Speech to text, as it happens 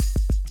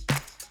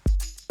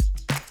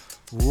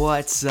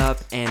What's up,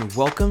 and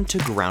welcome to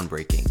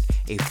Groundbreaking,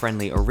 a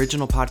friendly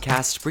original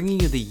podcast bringing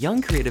you the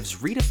young creatives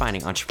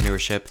redefining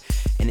entrepreneurship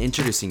and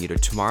introducing you to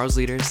tomorrow's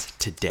leaders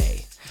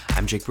today.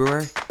 I'm Jake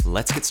Brewer.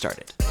 Let's get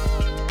started.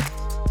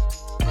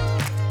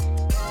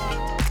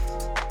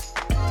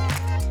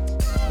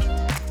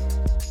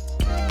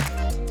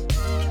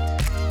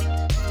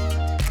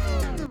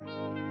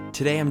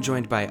 Today I'm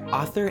joined by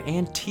author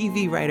and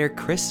TV writer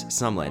Chris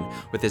Sumlin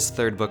with his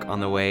third book on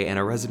the way and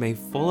a resume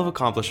full of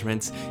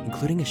accomplishments,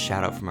 including a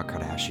shout out from a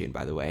Kardashian,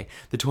 by the way.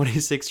 The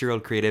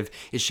 26-year-old creative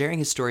is sharing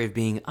his story of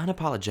being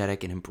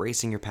unapologetic and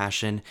embracing your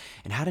passion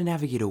and how to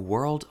navigate a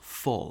world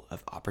full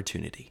of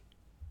opportunity.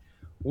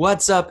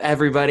 What's up,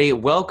 everybody?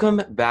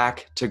 Welcome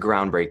back to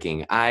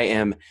Groundbreaking. I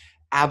am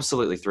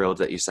absolutely thrilled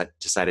that you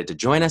decided to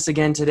join us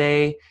again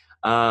today.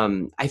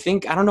 I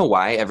don't know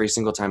why every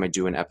single time I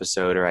do an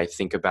episode or I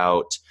think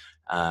about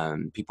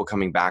people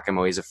coming back, I'm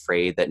always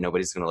afraid that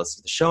nobody's going to listen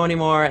to the show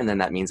anymore. And then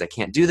that means I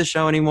can't do the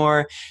show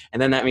anymore.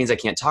 And then that means I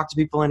can't talk to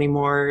people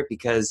anymore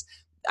because,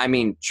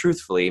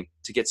 truthfully,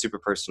 to get super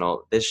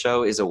personal, this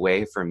show is a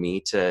way for me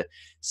to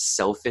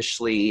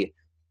selfishly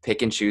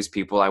pick and choose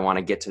people I want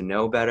to get to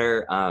know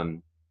better.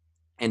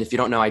 And if you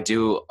don't know, I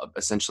do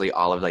essentially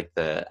all of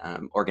the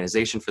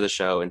organization for the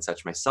show and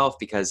such myself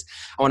because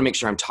I want to make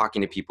sure I'm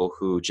talking to people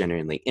who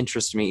genuinely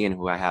interest me and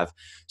who I have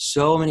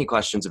so many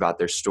questions about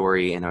their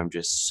story and I'm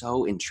just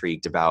so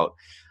intrigued about.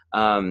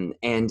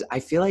 And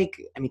I feel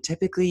like,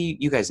 typically,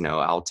 you guys know,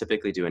 I'll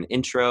typically do an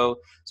intro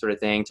sort of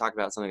thing, talk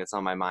about something that's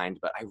on my mind,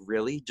 but I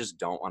really just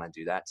don't want to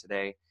do that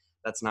today.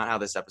 That's not how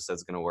this episode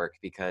is going to work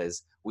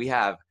because we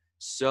have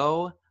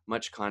so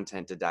much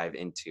content to dive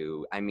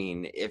into.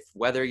 If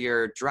whether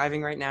you're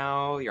driving right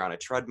now, you're on a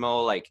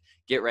treadmill,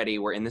 get ready.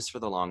 We're in this for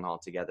the long haul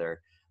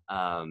together.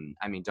 Don't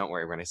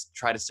worry. We're going to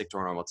try to stick to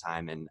our normal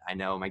time. And I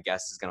know my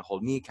guest is going to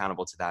hold me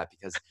accountable to that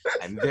because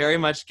I'm very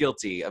much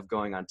guilty of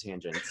going on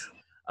tangents.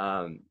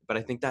 But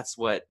I think that's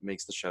what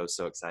makes the show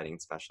so exciting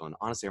and special. And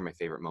honestly, my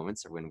favorite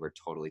moments are when we're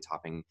totally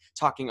talking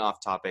off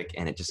topic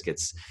and it just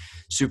gets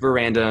super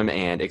random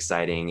and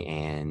exciting.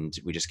 And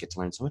we just get to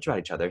learn so much about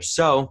each other.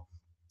 So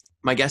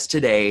my guest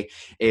today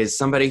is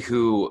somebody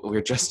who we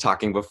were just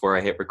talking before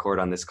I hit record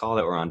on this call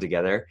that we're on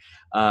together,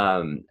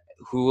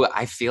 who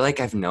I feel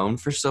like I've known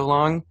for so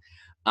long,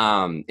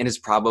 and he's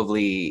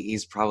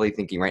probably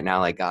thinking right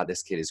now, God,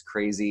 this kid is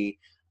crazy.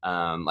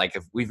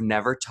 If we've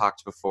never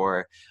talked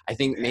before, I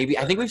think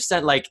we've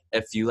sent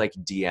a few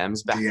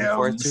DMs back and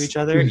forth to each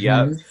other.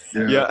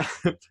 Mm-hmm.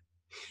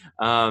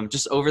 Yeah.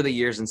 Just over the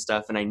years and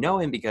stuff. And I know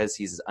him because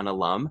he's an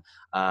alum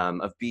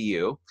of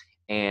BU.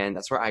 And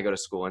that's where I go to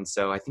school. And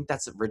so I think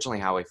that's originally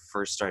how I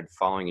first started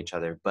following each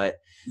other. But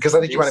because I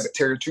think you might have been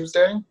Terrier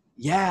Tuesday.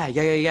 Yeah.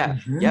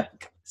 Mm-hmm.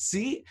 Yep.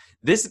 See,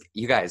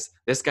 you guys,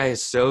 this guy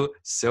is so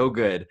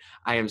good.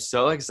 I am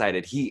so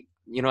excited.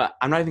 I'm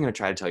not even going to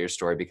try to tell your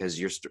story because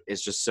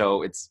it's just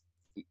so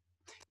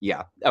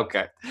yeah.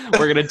 Okay.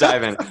 We're going to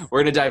dive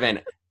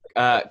in.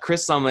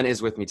 Chris Sumlin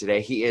is with me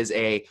today. He is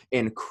an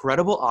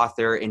incredible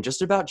author and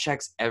just about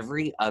checks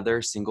every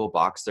other single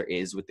box there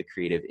is with the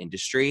creative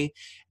industry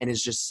and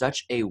is just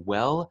such a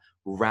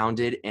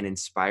well-rounded and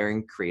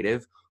inspiring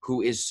creative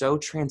who is so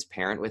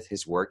transparent with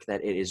his work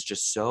that it is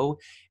just so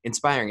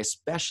inspiring,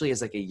 especially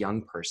as a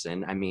young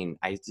person. I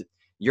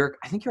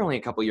think you're only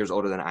a couple years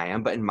older than I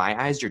am, but in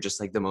my eyes, you're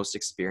just the most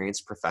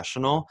experienced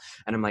professional.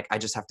 And I'm I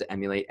just have to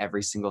emulate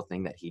every single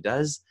thing that he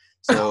does.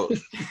 So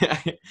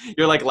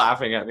you're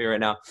laughing at me right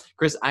now.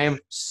 Chris, I am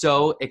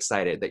so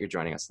excited that you're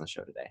joining us on the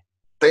show today.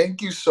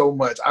 Thank you so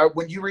much.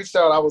 When you reached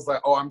out, I was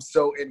I'm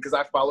so in because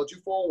I followed you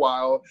for a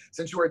while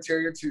since you were at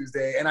Terrier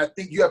Tuesday. And I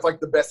think you have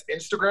the best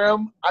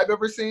Instagram I've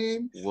ever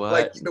seen.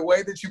 What? The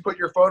way that you put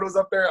your photos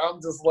up there,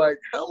 I'm just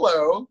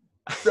hello.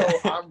 So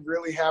I'm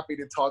really happy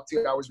to talk to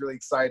you. I was really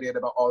excited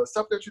about all the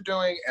stuff that you're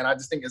doing. And I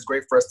just think it's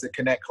great for us to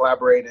connect,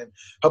 collaborate, and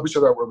help each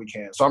other out where we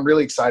can. So I'm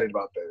really excited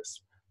about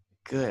this.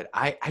 Good.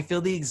 I feel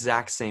the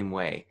exact same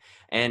way.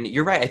 And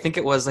you're right. I think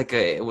it was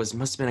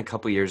must have been a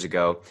couple years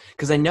ago.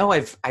 Cause I know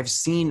I've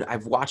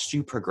watched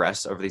you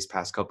progress over these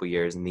past couple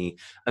years and the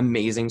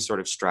amazing sort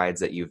of strides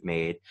that you've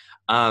made.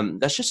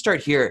 Let's just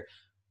start here.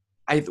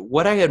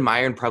 What I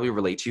admire and probably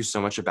relate to you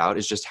so much about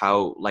is just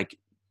how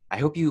I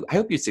hope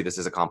you see this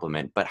as a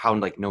compliment, but how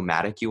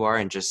nomadic you are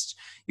and just,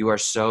 you are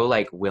so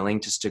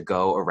willing just to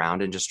go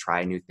around and just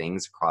try new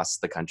things across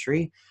the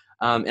country.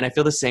 And I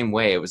feel the same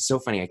way. It was so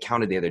funny. I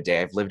counted the other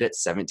day. I've lived at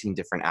 17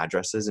 different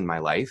addresses in my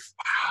life,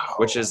 wow.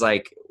 which is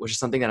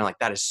something that I'm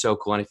that is so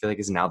cool. And I feel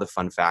is now the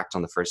fun fact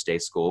on the first day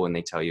of school when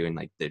they tell you in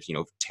the,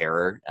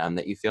 terror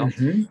that you feel.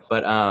 Mm-hmm.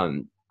 But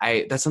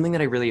that's something that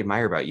I really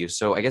admire about you.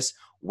 So I guess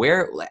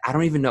I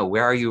don't even know,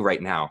 where are you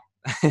right now?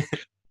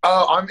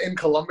 I'm in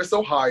Columbus,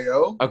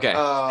 Ohio. Okay.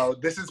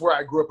 This is where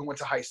I grew up and went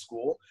to high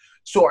school.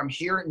 So I'm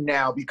here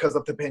now because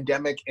of the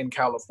pandemic in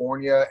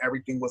California.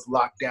 Everything was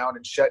locked down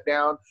and shut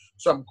down.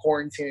 So I'm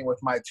quarantining with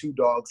my 2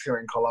 dogs here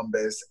in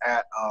Columbus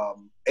at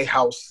a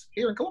house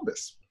here in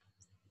Columbus.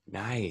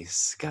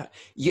 Nice. God.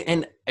 You,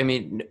 and I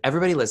mean,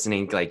 everybody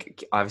listening,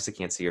 like, obviously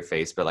can't see your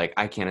face, but like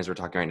I can as we're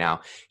talking right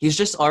now. He's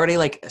just already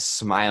like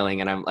smiling.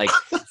 And I'm like,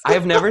 I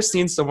have never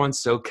seen someone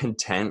so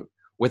content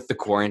with the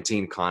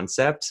quarantine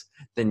concept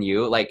than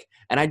you. Like,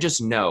 and I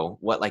just know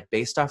what, like,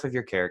 based off of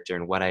your character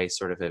and what I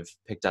sort of have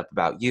picked up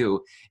about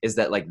you is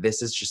that like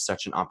this is just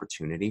such an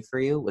opportunity for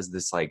you. Was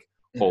this like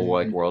whole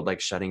like Mhm. world like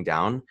shutting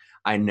down?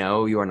 I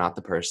know you are not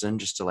the person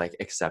just to like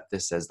accept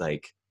this as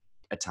like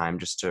a time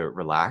just to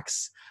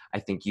relax. I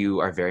think you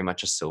are very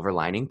much a silver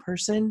lining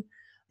person.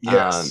 Um,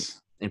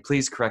 Yes. and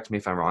please correct me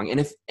if I'm wrong. And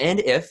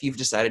if you've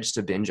decided just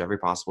to binge every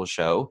possible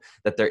show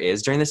that there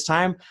is during this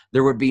time,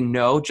 there would be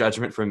no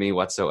judgment from me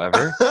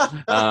whatsoever.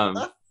 Um,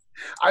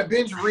 I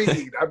binge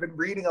read. I've been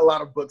reading a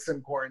lot of books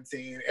in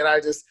quarantine, and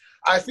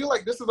I feel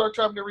like this is our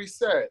time to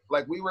reset.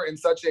 Like we were in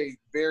such a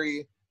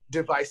very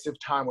divisive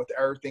time with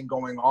everything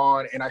going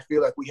on, and I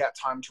feel like we had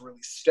time to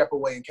really step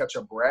away and catch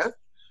a breath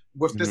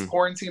with this mhm.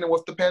 quarantine and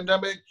with the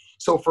pandemic.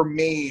 So for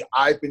me,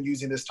 I've been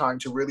using this time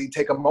to really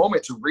take a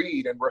moment to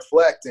read and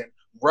reflect and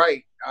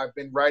write. I've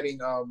been writing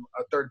a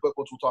third book,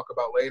 which we'll talk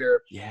about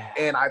later. Yeah.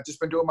 And I've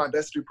just been doing my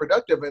best to be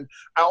productive. And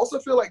I also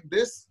feel like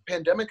this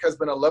pandemic has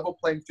been a level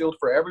playing field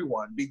for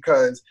everyone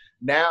because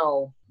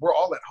now we're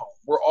all at home.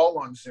 We're all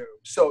on Zoom.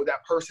 So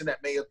that person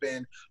that may have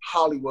been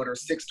Hollywood or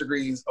 6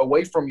 degrees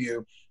away from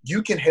you,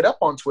 you can hit up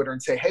on Twitter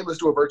and say, hey, let's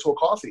do a virtual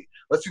coffee.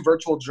 Let's do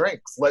virtual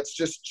drinks. Let's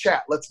just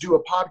chat. Let's do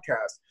a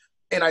podcast.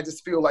 And I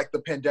just feel like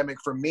the pandemic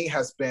for me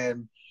has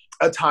been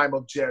a time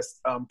of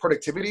just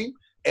productivity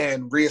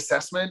and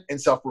reassessment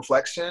and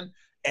self-reflection.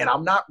 And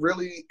I'm not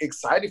really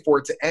excited for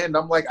it to end.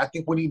 I'm like, I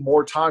think we need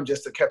more time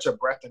just to catch a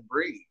breath and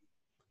breathe.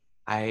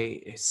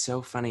 It's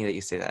so funny that you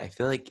say that.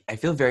 I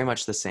feel very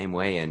much the same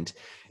way. And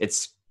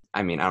it's,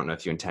 I mean, I don't know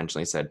if you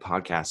intentionally said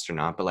podcast or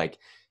not, but like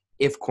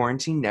if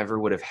quarantine never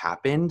would have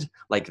happened,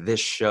 like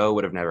this show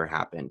would have never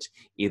happened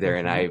either.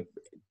 And Mm-hmm.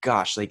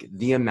 gosh, like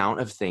the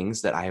amount of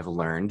things that I have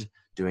learned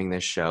doing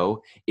this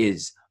show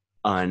is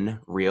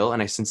unreal.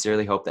 And I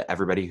sincerely hope that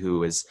everybody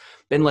who has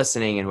been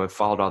listening and who have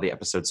followed all the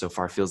episodes so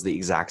far feels the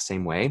exact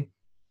same way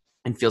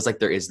and feels like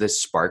there is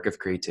this spark of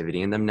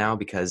creativity in them now,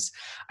 because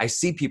I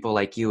see people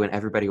like you and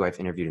everybody who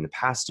I've interviewed in the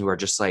past who are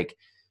just like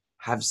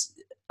have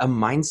a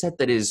mindset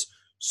that is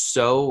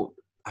so,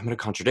 I'm going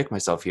to contradict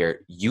myself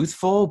here,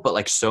 youthful but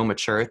like so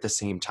mature at the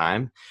same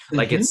time.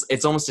 Like Mm-hmm.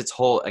 it's almost its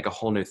whole like a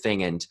whole new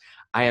thing. And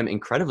I am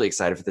incredibly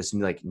excited for this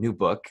new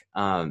book.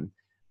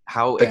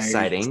 How Thanks.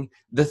 exciting.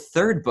 The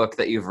third book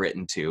that you've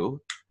written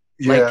too,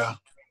 like, Yeah.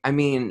 I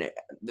mean,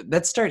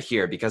 let's start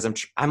here because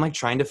I'm like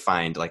trying to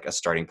find like a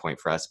starting point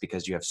for us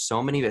because you have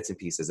so many bits and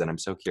pieces that I'm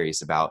so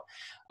curious about.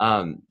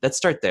 Let's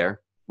start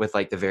there with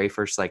like the very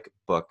first like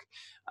book.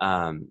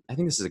 I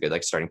think this is a good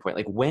like starting point.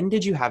 Like, when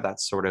did you have that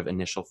sort of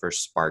initial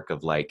first spark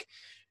of like,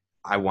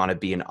 I want to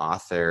be an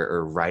author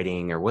or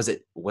writing, or was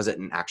it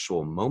an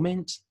actual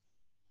moment?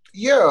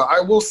 Yeah, I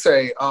will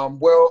say,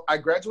 well, I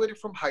graduated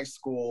from high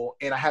school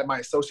and I had my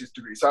associate's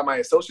degree. So I had my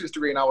associate's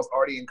degree and I was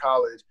already in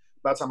college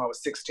by the time I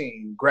was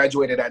 16,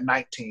 graduated at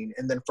 19.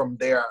 And then from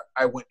there,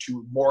 I went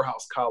to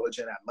Morehouse College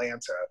in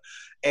Atlanta.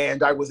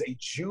 And I was a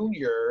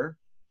junior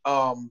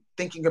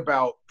thinking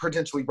about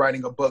potentially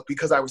writing a book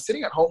because I was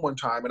sitting at home one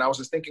time and I was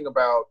just thinking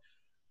about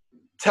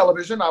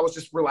television. I was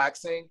just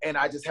relaxing and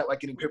I just had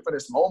like an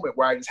epiphanous moment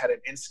where I just had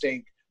an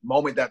instinct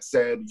moment that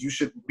said, you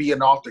should be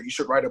an author, you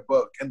should write a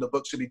book, and the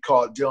book should be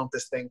called Dealing with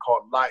This Thing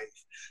Called Life.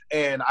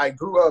 And I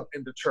grew up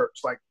in the church.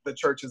 Like the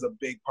church is a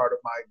big part of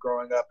my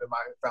growing up and my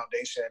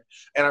foundation.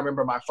 And I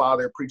remember my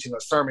father preaching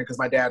a sermon, because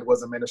my dad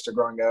was a minister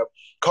growing up,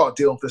 called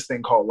Dealing with This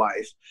Thing Called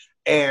Life.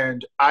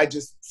 And I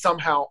just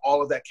somehow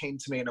all of that came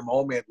to me in a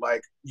moment,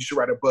 like, you should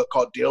write a book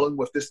called Dealing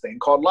with This Thing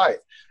Called Life.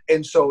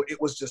 And so it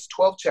was just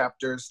 12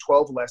 chapters,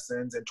 12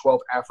 lessons, and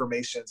 12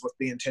 affirmations with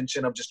the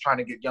intention of just trying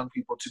to get young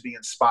people to be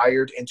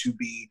inspired and to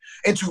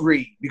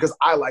read, because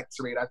I like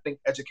to read. I think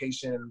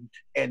education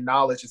and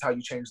knowledge is how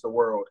you change the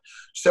world.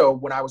 So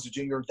when I was a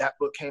junior, that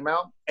book came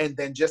out. And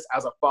then just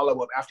as a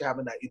follow-up, after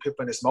having that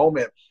epiphanous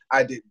moment,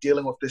 I did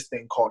Dealing with This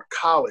Thing Called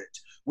College,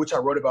 which I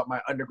wrote about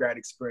my undergrad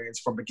experience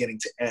from beginning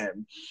to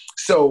end.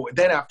 So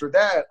then after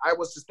that, I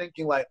was just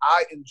thinking, like,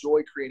 I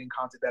enjoy creating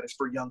content that is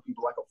for young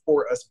people, like a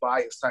for us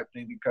by us type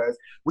thing, because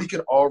we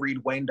can all read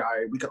Wayne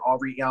Dyer, we can all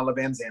read Ian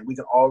Van Zandt, we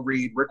can all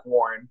read Rick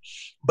Warren,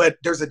 but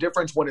there's a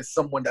difference when it's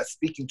someone that's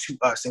speaking to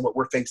us and what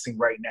we're facing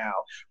right now,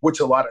 which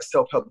a lot of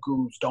self-help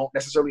gurus don't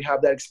necessarily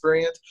have that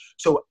experience.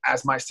 So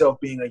as myself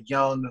being a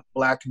young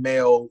Black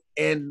male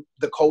in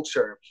the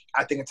culture,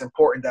 I think it's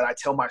important that I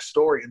tell my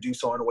story and do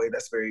so in a way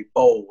that's very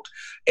bold.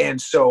 And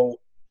so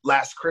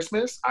last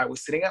Christmas, I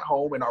was sitting at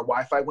home and our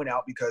Wi-Fi went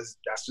out, because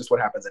that's just what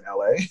happens in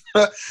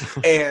LA.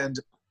 And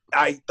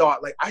I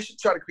thought, like, I should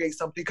try to create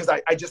something, because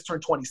I just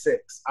turned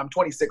 26. I'm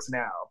 26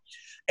 now.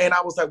 And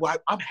I was like, well,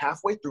 I'm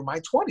halfway through my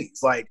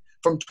 20s. Like,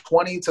 from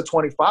 20 to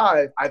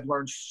 25, I've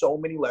learned so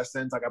many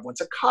lessons. Like, I've went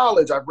to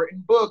college, I've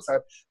written books,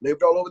 I've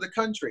lived all over the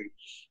country.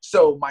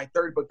 So my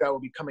third book that will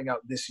be coming out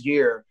this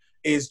year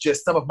is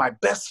just some of my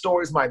best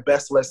stories, my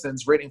best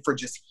lessons written for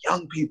just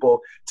young people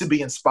to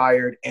be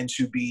inspired and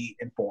to be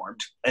informed.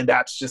 And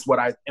that's just what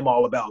I am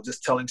all about,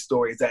 just telling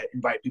stories that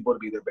invite people to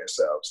be their best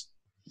selves.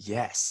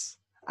 Yes.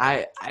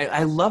 I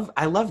love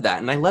that.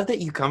 And I love that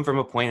you come from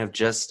a point of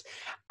just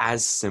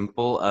as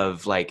simple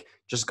of like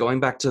just going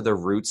back to the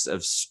roots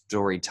of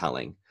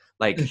storytelling.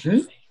 Like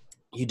Mm-hmm.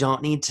 you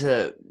don't need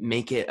to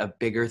make it a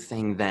bigger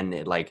thing than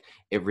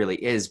it really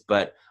is.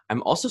 But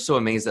I'm also so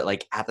amazed that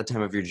like at the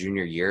time of your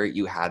junior year,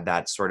 you had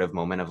that sort of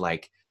moment of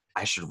like,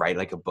 I should write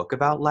like a book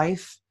about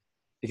life.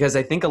 Because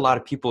I think a lot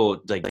of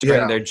people like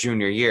during Yeah. their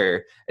junior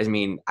year, I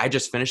mean, I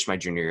just finished my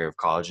junior year of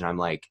college and I'm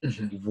like,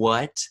 Mm-hmm.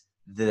 what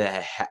the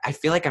heck? I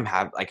feel like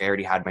I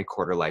already had my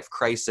quarter life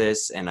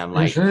crisis and I'm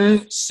like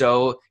Mm-hmm.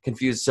 so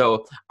confused.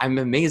 So I'm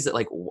amazed that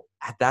like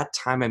at that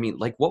time, I mean,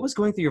 like what was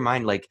going through your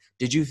mind? Like,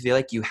 did you feel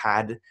like you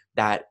had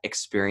that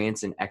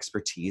experience and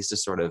expertise to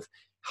sort of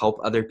help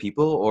other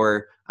people?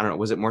 Or I don't know,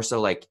 was it more so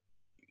like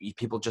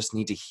people just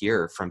need to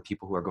hear from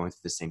people who are going through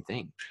the same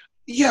thing?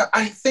 Yeah,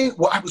 I think,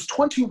 well, I was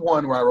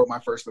 21 when I wrote my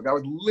first book. I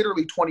was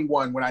literally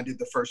 21 when I did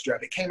the first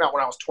draft. It came out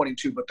when I was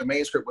 22, but the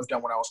manuscript was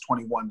done when I was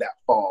 21 that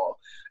fall.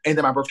 And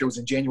then my birthday was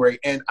in January.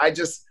 And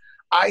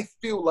I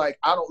feel like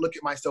I don't look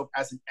at myself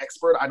as an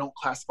expert. I don't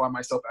classify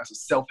myself as a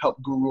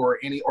self-help guru or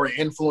an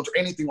influencer or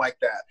anything like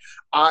that.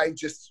 I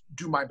just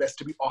do my best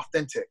to be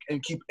authentic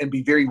and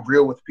be very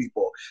real with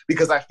people,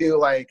 because I feel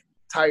like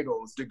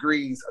titles,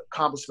 degrees,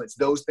 accomplishments,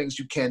 those things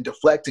you can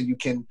deflect and you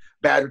can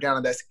batter down,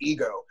 and that's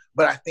ego.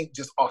 But I think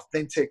just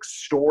authentic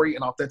story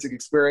and authentic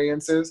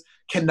experiences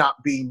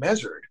cannot be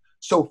measured.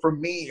 So for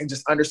me, and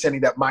just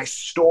understanding that my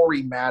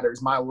story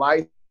matters, my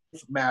life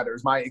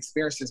matters, my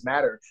experiences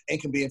matter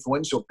and can be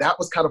influential, that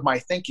was kind of my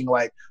thinking.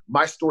 Like,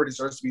 my story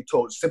deserves to be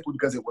told simply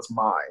because it was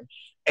mine.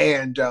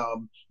 And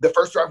the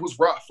first draft was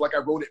rough. Like, I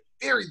wrote it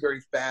very,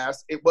 very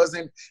fast. It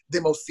wasn't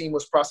the most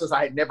seamless process.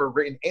 I had never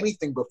written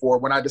anything before.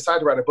 When I decided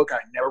to write a book, I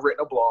had never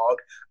written a blog.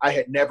 I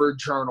had never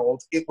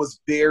journaled. It was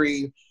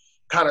very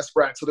kind of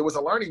sporadic. So there was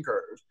a learning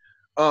curve.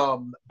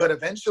 But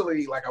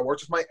eventually, like, I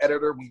worked with my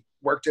editor. We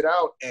worked it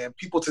out. And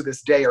people to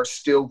this day are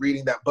still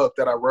reading that book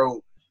that I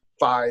wrote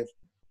 5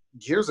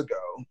 years ago.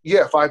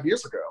 Yeah, 5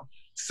 years ago.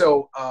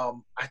 So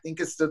I think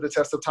it stood the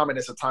test of time, and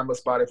it's a timeless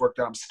body of work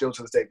that I'm still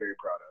to this day very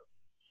proud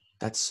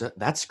of.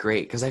 That's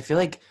great, because I feel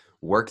like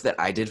work that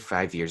I did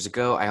 5 years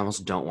ago, I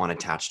almost don't want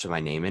attached to my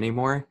name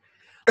anymore.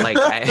 Like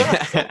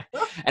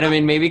and I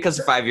mean, maybe because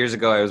 5 years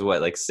ago I was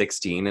like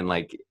 16, and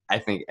like I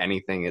think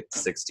anything at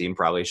 16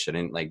 probably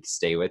shouldn't like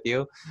stay with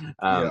you.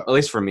 Yeah. At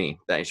least for me,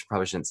 that I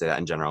probably shouldn't say that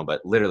in general,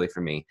 but literally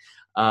for me.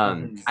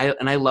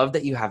 Mm-hmm. I love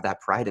that you have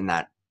that pride in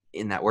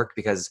that work,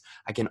 because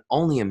I can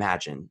only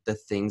imagine the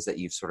things that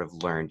you've sort of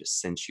learned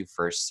since you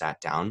first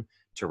sat down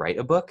to write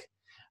a book.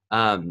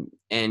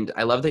 And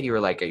I love that you were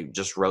like, I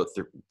just wrote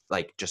through,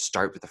 like, just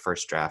start with the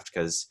first draft.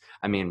 Cause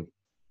I mean,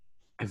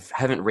 I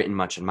haven't written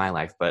much in my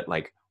life, but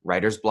like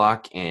writer's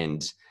block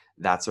and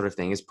that sort of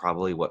thing is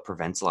probably what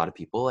prevents a lot of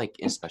people, like,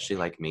 especially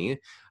like me.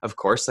 Of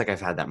course, like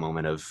I've had that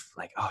moment of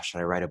like, oh, should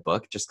I write a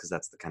book? Just cause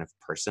that's the kind of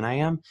person I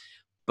am.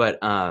 But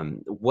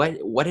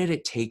what did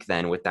it take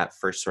then with that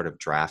first sort of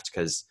draft?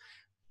 Cause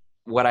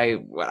what I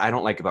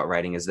don't like about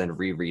writing is then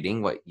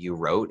rereading what you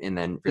wrote and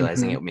then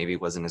realizing Mm-hmm. it maybe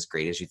wasn't as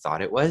great as you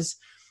thought it was.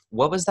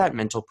 What was that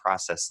mental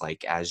process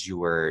like as you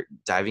were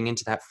diving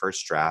into that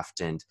first draft?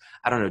 And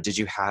I don't know, did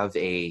you have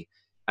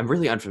I'm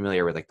really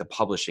unfamiliar with like the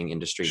publishing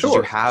industry.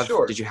 Sure,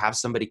 sure. Did you have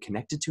somebody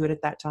connected to it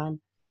at that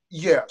time?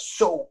 Yeah.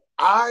 So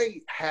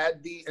I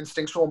had the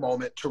instinctual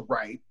moment to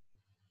write,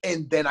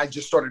 and then I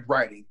just started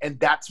writing. And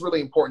that's really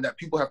important, that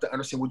people have to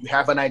understand, when you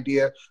have an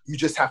idea, you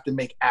just have to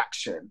make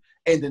action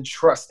and then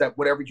trust that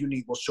whatever you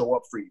need will show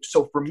up for you.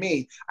 So for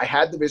me, I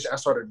had the vision. I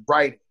started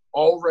writing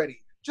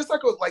already. Just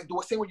like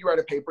the same when you write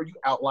a paper, you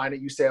outline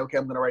it, you say, okay,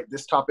 I'm going to write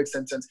this topic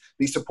sentence,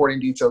 these supporting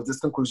details, this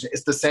conclusion.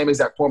 It's the same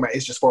exact format.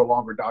 It's just for a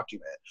longer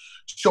document.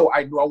 So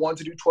I knew I wanted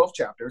to do 12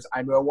 chapters.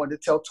 I knew I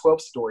wanted to tell 12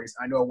 stories.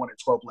 I knew I wanted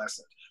 12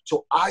 lessons.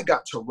 So I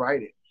got to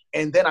write it.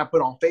 And then I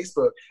put on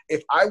Facebook,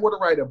 if I were to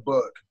write a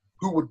book,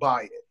 who would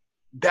buy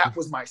it? That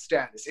was my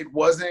status. It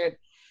wasn't,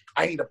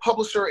 I need a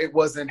publisher. It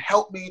wasn't,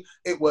 help me.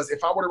 It was,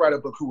 if I were to write a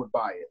book, who would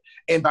buy it?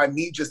 And by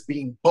me just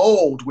being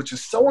bold, which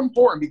is so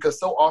important, because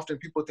so often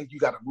people think you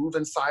got to move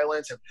in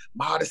silence and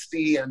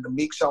modesty and the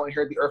meek shall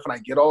inherit the earth. And I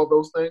get all of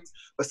those things,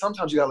 but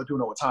sometimes you got to let people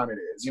know what time it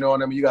is. You know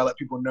what I mean? You got to let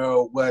people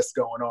know what's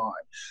going on.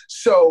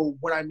 So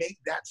when I made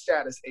that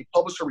status, a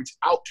publisher reached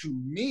out to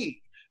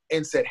me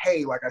and said,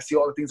 hey, like, I see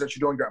all the things that you're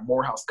doing. You're at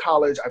Morehouse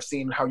College. I've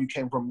seen how you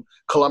came from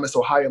Columbus,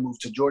 Ohio,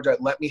 moved to Georgia.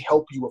 Let me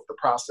help you with the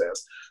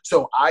process.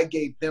 So I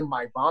gave them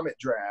my vomit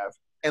draft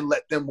and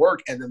let them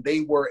work. And then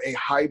they were a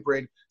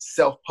hybrid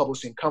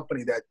self-publishing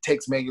company that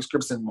takes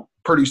manuscripts and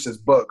produces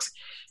books.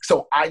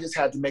 So I just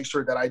had to make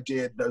sure that I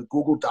did the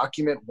Google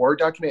document, Word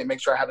document, and make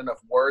sure I had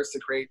enough words to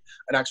create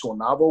an actual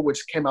novel,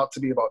 which came out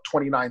to be about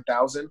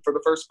 29,000 for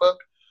the first book.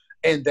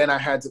 And then I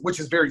had to, which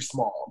is very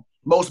small.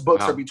 Most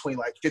books are Wow. between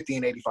like 50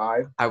 and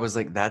 85. I was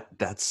like,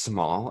 that's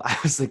small. I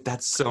was like,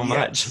 that's so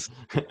much.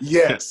 Yes.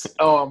 Yes.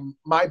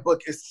 My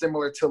book is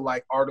similar to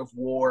like Art of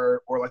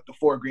War or like the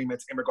Four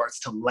Agreements in regards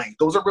to length.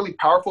 Those are really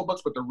powerful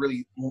books, but they're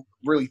really,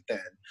 really thin.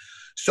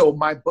 So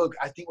my book,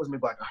 I think, was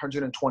maybe like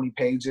 120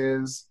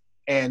 pages,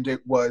 and it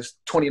was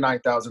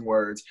 29,000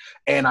 words.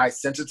 And I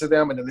sent it to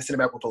them, and then they sent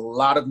it back with a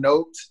lot of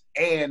notes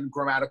and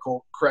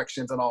grammatical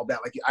corrections and all that.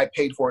 Like, I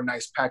paid for a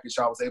nice package,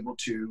 so I was able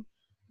to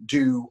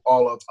do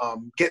all of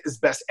get as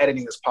best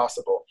editing as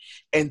possible.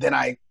 And then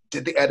I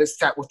did the edits,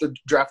 sat with the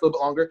draft a little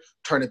bit longer,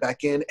 turned it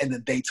back in, and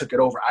then they took it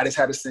over. I just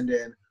had to send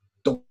in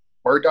the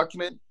Word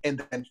document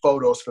and then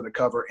photos for the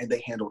cover, and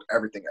they handled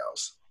everything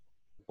else.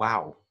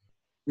 Wow.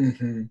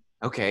 Mm-hmm.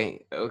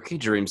 Okay,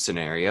 dream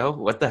scenario.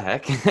 What the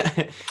heck?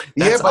 Yeah,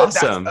 That's but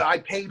awesome. I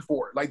paid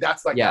for it. Like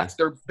that's Yeah.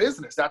 their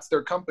business. That's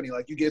their company.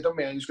 Like, you give them a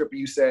manuscript and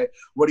you say,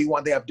 what do you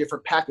want? They have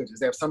different packages.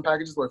 They have some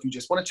packages where if you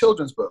just want a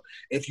children's book,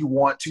 if you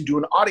want to do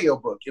an audio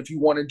book, if you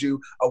want to do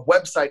a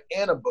website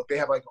and a book, they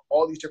have like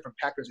all these different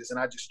packages. And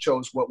I just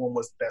chose what one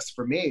was best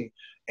for me.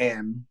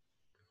 And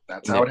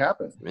that's how it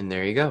happened. And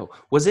there you go.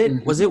 Was it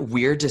Mm-hmm.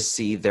 weird to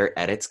see their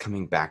edits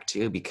coming back to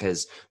you?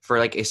 Because for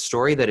like a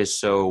story that is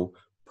so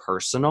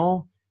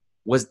personal,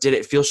 did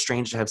it feel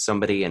strange to have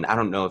somebody, and I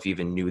don't know if you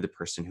even knew the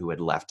person who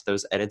had left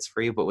those edits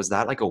for you, but was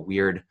that like a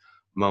weird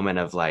moment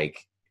of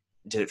like,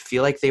 did it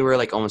feel like they were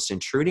like almost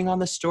intruding on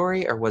the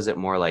story, or was it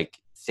more like,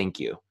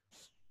 thank you?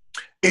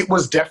 It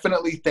was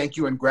definitely thank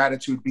you and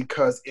gratitude,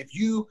 because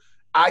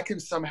I can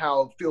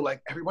somehow feel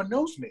like everyone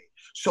knows me.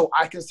 So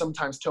I can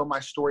sometimes tell my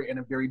story in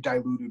a very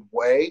diluted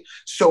way.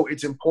 So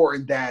it's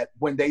important that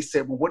when they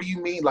say, well, what do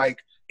you mean? Like,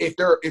 if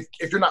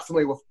you're not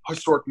familiar with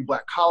historically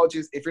Black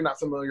colleges, if you're not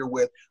familiar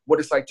with what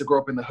it's like to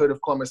grow up in the hood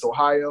of Columbus,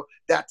 Ohio,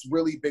 that's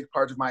really big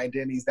part of my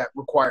identities that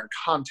require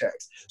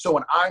context. So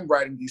when I'm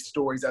writing these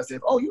stories as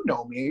if, oh, you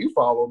know me, you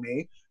follow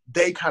me,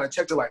 they kind of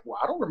checked it like, well,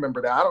 I don't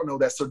remember that. I don't know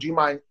that. So do you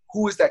mind,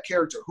 who is that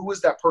character? Who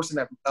is that person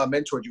that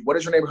mentored you? What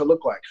does your neighborhood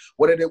look like?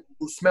 What did it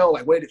smell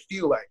like? What did it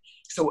feel like?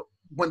 So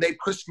when they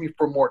pushed me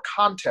for more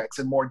context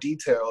and more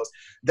details,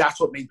 that's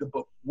what made the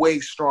book way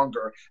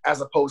stronger,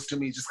 as opposed to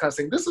me just kind of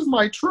saying, this is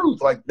my truth.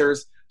 Like,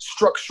 there's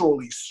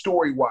structurally,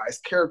 story-wise,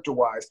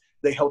 character-wise,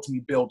 they helped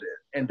me build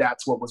it. And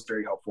that's what was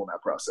very helpful in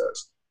that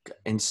process.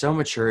 And so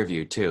mature of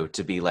you too,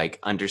 to be like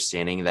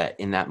understanding that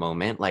in that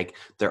moment, like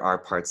there are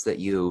parts that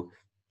you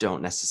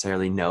don't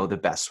necessarily know the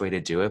best way to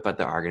do it, but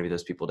there are going to be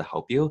those people to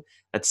help you.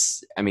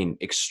 That's, I mean,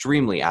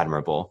 extremely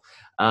admirable.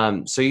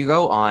 So you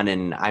go on,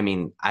 and I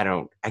mean, I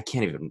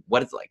can't even,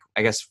 what is like,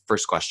 I guess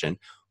first question,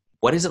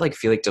 what does it like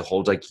feel like to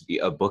hold like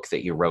a book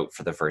that you wrote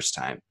for the first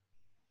time?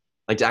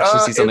 Like to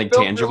actually see It something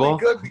felt really tangible?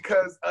 good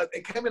because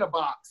it came in a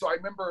box. So I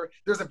remember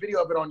there's a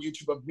video of it on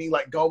YouTube of me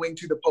like going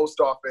to the post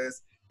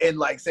office and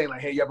like saying like,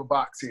 hey, you have a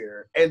box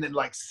here. And then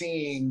like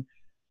seeing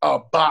a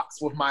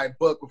box with my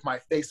book with my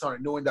face on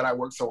it, knowing that I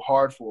worked so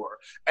hard for,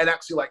 and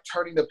actually like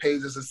turning the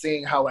pages and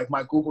seeing how like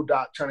my Google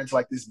Doc turned into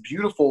like this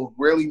beautiful,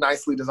 really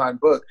nicely designed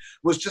book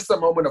was just a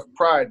moment of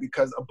pride,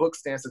 because a book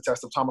stands the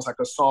test of time. It's like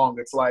a song.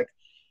 It's like,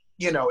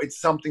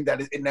 it's something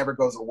that it never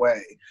goes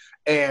away.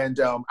 And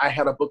I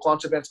had a book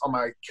launch event on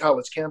my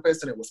college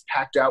campus, and it was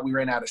packed out. We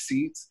ran out of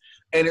seats,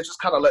 and it just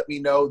kind of let me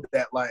know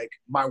that like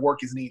my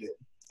work is needed.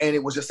 And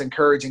it was just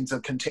encouraging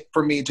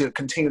for me to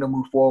continue to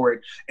move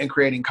forward and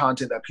creating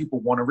content that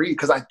people want to read.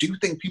 Because I do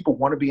think people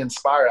want to be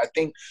inspired. I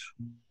think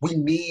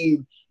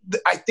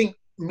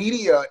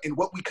media and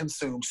what we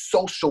consume,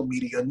 social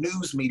media,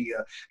 news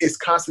media, is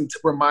constantly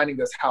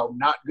reminding us how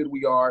not good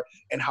we are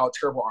and how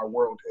terrible our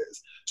world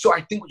is. So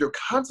I think you're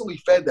constantly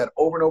fed that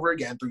over and over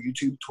again through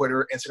YouTube,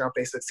 Twitter, Instagram,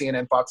 Facebook,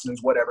 CNN, Fox News,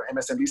 whatever,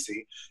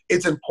 MSNBC.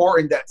 It's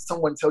important that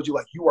someone tells you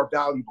like, you are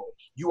valuable,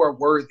 you are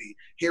worthy.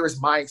 Here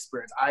is my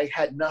experience. I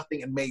had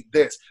nothing and made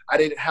this. I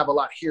didn't have a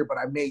lot here, but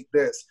I made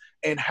this.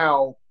 And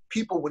how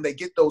people, when they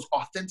get those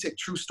authentic,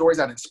 true stories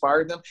that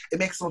inspire them, it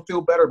makes them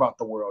feel better about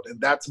the world. And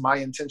that's my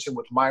intention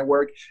with my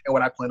work and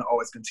what I plan to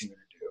always continue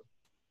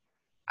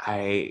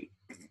to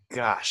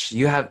Gosh,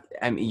 you have,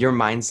 I mean, your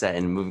mindset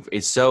and move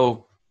is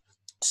so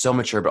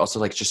mature, but also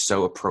like just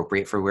so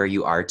appropriate for where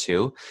you are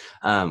too,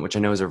 which I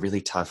know is a really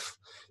tough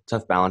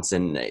balance.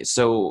 And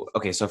so,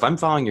 okay, so if I'm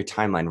following your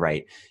timeline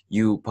right,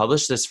 you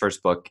published this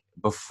first book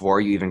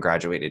before you even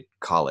graduated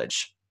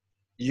college.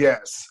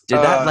 Yes. Did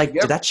Yep.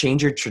 did that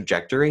change your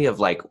trajectory of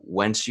like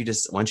once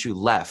you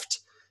left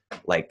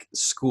like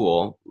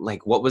school,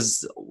 like what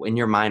was in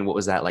your mind, what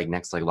was that like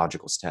next like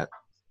logical step?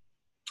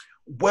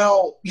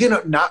 Well,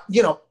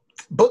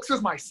 books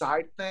is my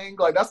side thing.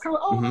 Like that's kind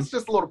of, that's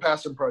just a little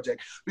passion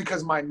project,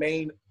 because my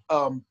main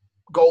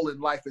goal in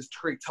life is to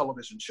create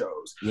television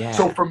shows. Yeah.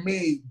 So for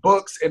me,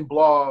 books and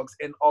blogs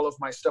and all of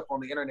my stuff on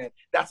the internet,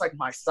 that's like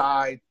my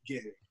side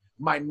gig.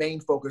 My main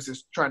focus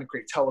is trying to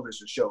create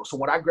television shows. So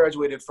when I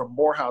graduated from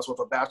Morehouse with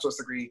a bachelor's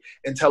degree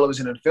in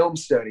television and film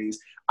studies,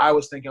 I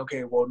was thinking,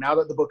 okay, well, now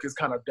that the book is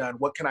kind of done,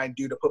 what can I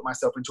do to put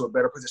myself into a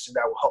better position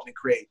that will help me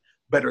create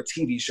better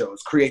TV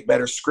shows, create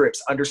better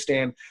scripts,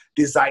 understand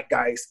the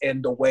zeitgeist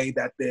and the way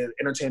that the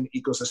entertainment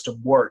ecosystem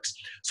works.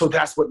 So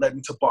that's what led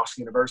me to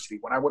Boston University.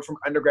 When I went from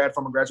undergrad,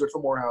 from a graduate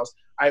from Morehouse,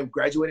 I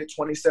graduated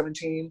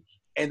 2017,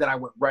 and then I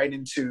went right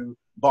into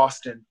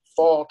Boston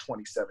fall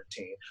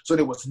 2017. So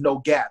there was no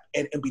gap.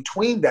 And in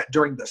between that,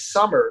 during the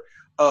summer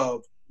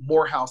of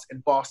Morehouse in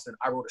Boston,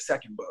 I wrote a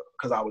second book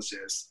because I was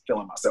just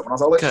feeling myself. And I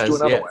was like, let's just do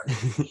another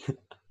one.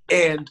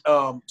 And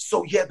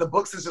so, yeah, the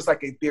books is just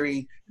like a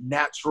very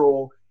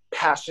natural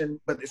passion,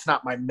 but it's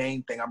not my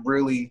main thing. I'm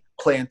really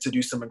planning to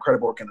do some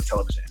incredible work in the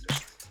television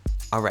industry.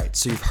 All right,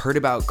 so you've heard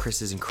about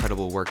Chris's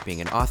incredible work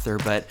being an author,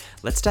 but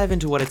let's dive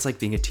into what it's like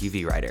being a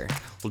TV writer.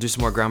 We'll do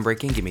some more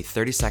groundbreaking. Give me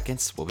 30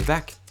 seconds. We'll be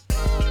back.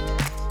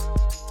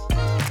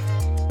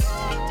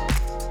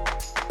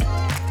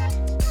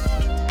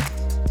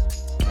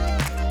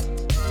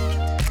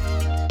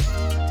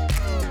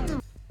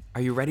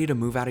 Are you ready to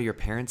move out of your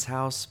parents'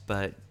 house,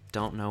 but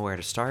don't know where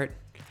to start?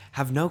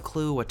 Have no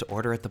clue what to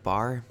order at the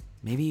bar?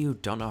 Maybe you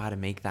don't know how to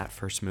make that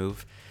first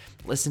move?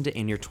 Listen to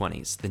In Your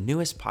 20s, the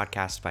newest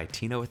podcast by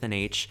Tina with an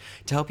H,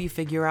 to help you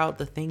figure out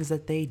the things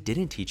that they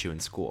didn't teach you in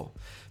school.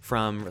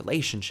 From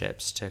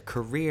relationships to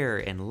career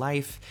and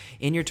life,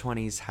 In Your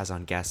 20s has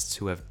on guests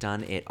who have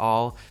done it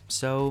all,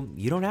 so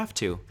you don't have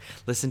to.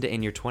 Listen to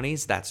In Your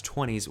 20s, that's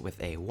 20s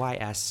with a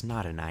YS,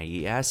 not an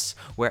IES,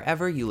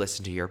 wherever you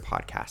listen to your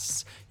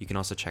podcasts. You can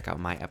also check out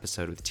my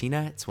episode with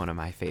Tina. It's one of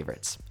my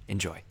favorites.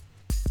 Enjoy.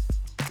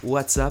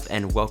 What's up,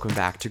 and welcome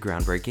back to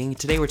Groundbreaking.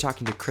 Today we're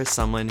talking to Chris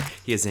Sumlin.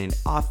 He is an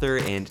author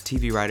and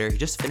TV writer. He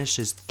just finished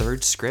his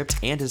third script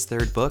and his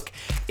third book.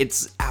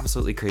 It's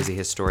absolutely crazy,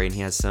 his story, and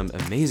he has some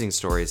amazing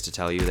stories to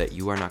tell you that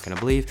you are not going to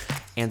believe,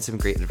 and some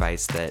great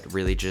advice that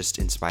really just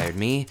inspired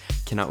me.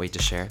 Cannot wait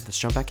to share. Let's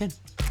jump back in.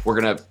 We're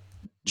going to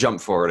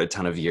jump forward a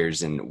ton of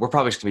years, and we're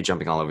probably just going to be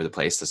jumping all over the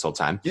place this whole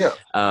time. Yeah.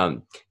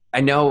 I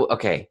know,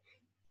 okay,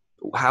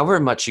 however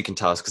much you can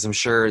tell us, because I'm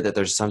sure that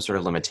there's some sort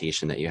of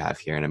limitation that you have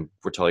here, and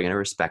we're totally going to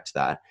respect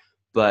that.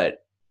 But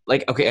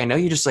like, okay, I know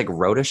you just like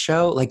wrote a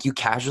show, like you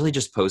casually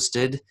just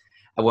posted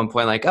at one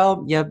point, like,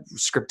 oh yeah,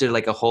 scripted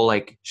like a whole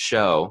like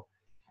show.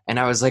 And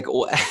I was like,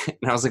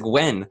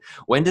 when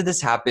did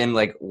this happen?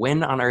 Like,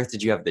 when on earth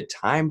did you have the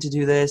time to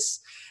do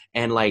this?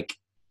 And like,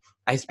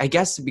 I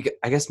guess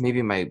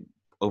maybe my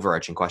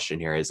overarching question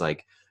here is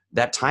like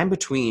that time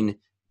between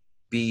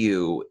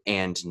BU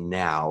and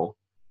now,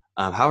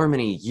 however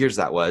many years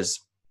that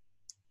was,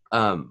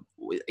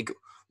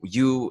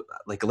 you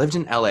like lived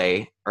in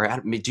LA,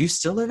 or do you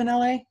still live in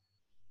LA?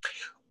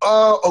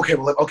 Okay,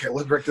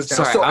 let's break this down.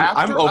 Sorry, so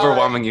I'm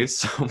overwhelming you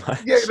so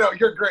much. Yeah, no,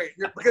 you're great.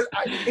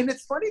 And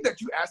it's funny that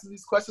you ask me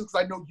these questions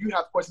because I know you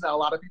have questions that a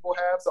lot of people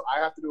have, so I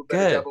have to do a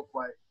better job of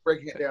like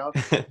breaking it down.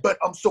 But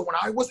so when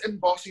I was in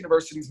Boston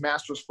University's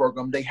master's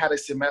program, they had a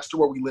semester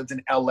where we lived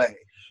in LA,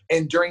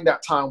 and during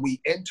that time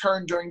we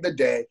interned during the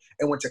day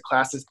and went to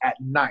classes at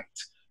night.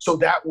 So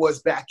that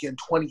was back in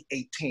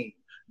 2018.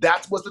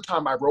 That was the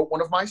time I wrote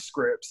one of my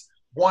scripts.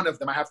 One of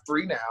them, I have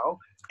 3 now.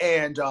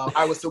 And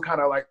I was still kind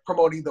of like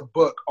promoting the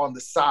book on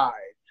the side.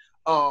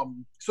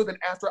 So then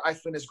after I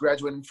finished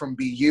graduating from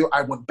BU,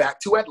 I went back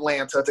to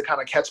Atlanta to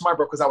kind of catch my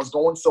breath because I was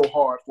going so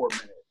hard for a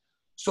minute.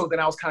 So then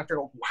I was kind of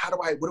figuring,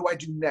 what do I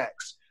do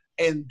next?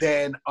 And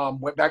then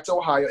went back to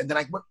Ohio, and then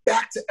I went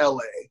back to LA.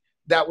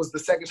 That was the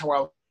second time where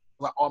I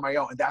was on my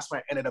own. And that's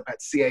when I ended up at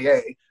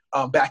CAA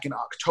back in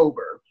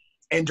October.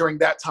 And during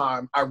that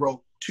time, I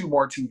wrote 2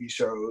 more TV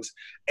shows,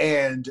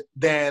 and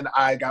then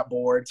I got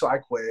bored, so I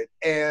quit.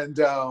 And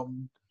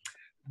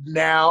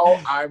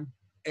now I'm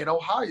in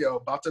Ohio,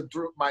 about to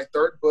do my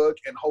 3rd book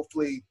and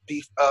hopefully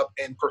beef up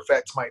and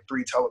perfect my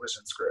 3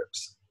 television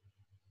scripts.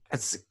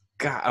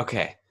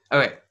 Okay.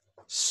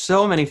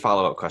 So many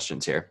follow-up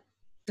questions here.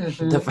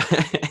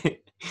 Mm-hmm.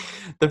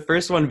 The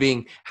first one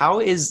being,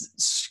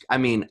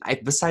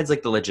 besides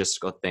like the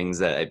logistical things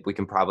that we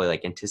can probably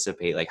like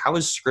anticipate, like how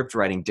is script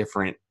writing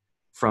different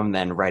from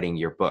then writing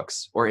your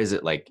books, or is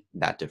it like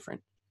that different?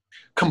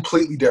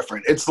 Completely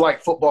different. It's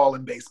like football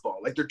and baseball.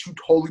 Like they're 2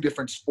 totally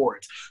different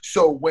sports.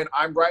 So when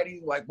I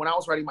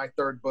was writing my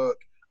 3rd book,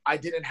 I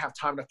didn't have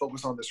time to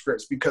focus on the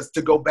scripts because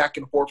to go back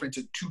and forth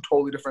into 2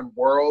 totally different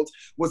worlds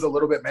was a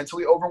little bit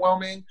mentally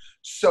overwhelming.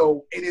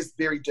 So it is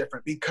very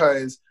different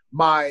because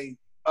my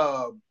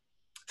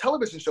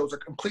television shows are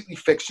completely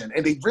fiction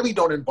and they really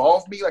don't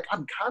involve me. Like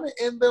I'm kind of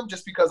in them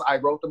just because I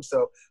wrote them,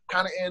 so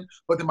kind of in,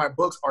 but then my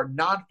books are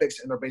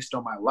nonfiction and they're based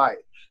on my life.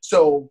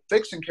 So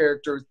fiction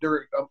characters,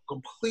 they're a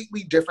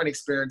completely different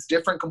experience,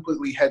 different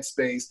completely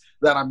headspace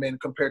that I'm in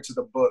compared to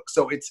the book.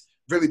 So it's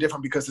really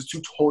different because it's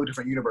 2 totally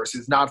different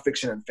universes,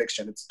 nonfiction and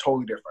fiction. It's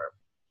totally different.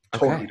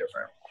 Totally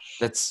different.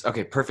 That's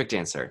okay. Perfect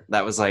answer.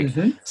 That was like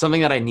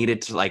something that I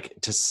needed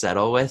to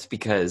settle with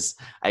because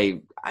I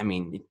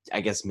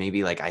guess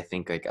maybe like I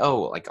think like,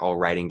 oh, like all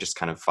writing just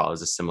kind of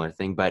follows a similar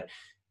thing. But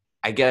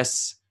I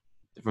guess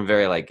from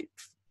very like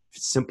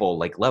simple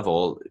like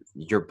level,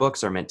 your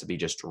books are meant to be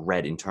just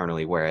read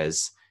internally,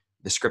 whereas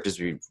the script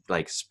is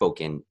like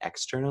spoken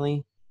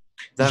externally.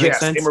 Does that make Yes, it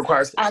sense?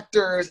 requires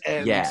actors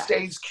and Yeah.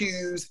 stage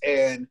cues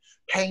and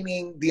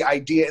painting the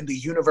idea in the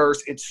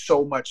universe. It's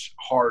so much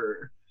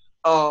harder.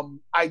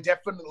 I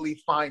definitely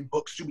find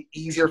books to be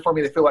easier for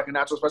me to feel like a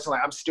natural person.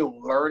 Like I'm still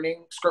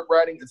learning script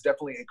writing. It's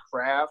definitely a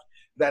craft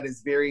that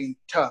is very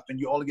tough, and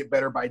you only get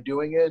better by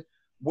doing it.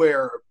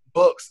 Where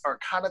books are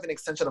kind of an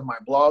extension of my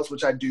blogs,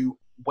 which I do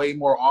way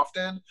more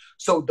often.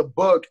 So the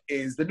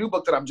new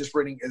book that I'm just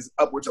reading is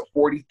upwards of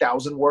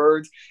 40,000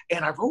 words,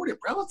 and I wrote it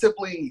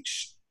relatively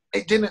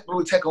it didn't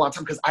really take a long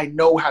time because I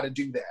know how to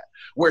do that.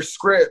 Where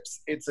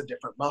scripts, it's a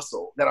different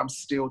muscle that I'm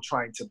still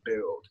trying to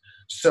build.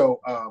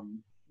 So,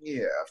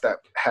 yeah, if that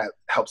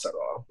helps at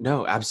all.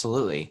 No,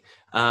 absolutely.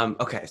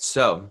 Okay,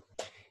 so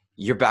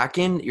you're back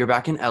in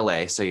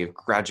LA, so you've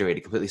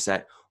graduated, completely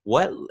set.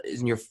 What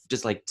is you're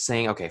just like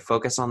saying, okay,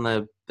 focus on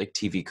the like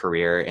TV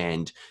career,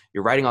 and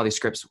you're writing all these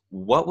scripts.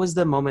 What was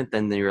the moment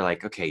then that you're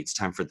like, okay, it's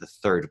time for the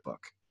third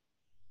book?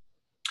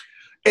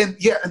 And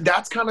yeah, and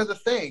that's kind of the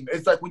thing.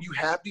 It's like when you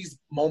have these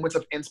moments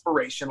of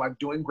inspiration, like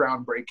doing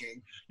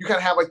groundbreaking, you kind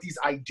of have like these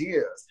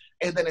ideas.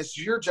 And then it's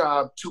your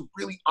job to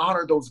really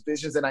honor those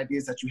visions and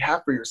ideas that you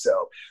have for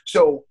yourself.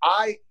 So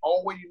I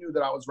already knew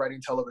that I was writing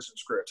television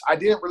scripts. I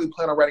didn't really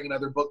plan on writing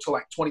another book till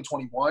like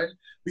 2021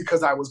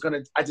 because I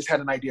just had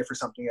an idea for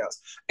something else.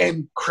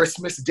 And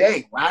Christmas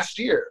Day last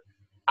year,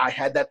 I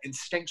had that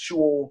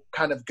instinctual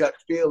kind of gut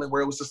feeling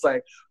where it was just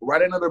like,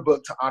 write another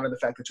book to honor the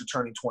fact that you're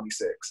turning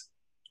 26.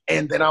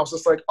 And then I was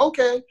just like,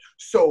 okay.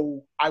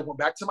 So I went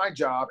back to my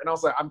job and I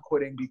was like, I'm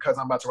quitting because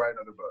I'm about to write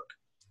another book.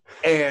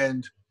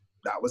 And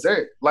that was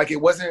it. Like, it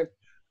wasn't,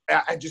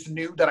 I just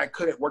knew that I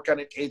couldn't work at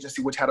an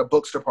agency which had a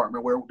books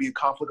department where it would be a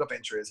conflict of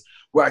interest,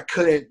 where I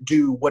couldn't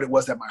do what it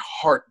was that my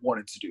heart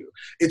wanted to do.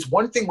 It's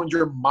one thing when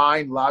your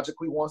mind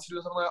logically wants to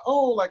do something like,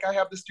 oh, like I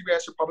have this degree, I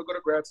should probably go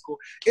to grad school.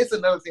 It's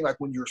another thing like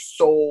when your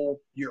soul,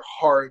 your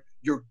heart,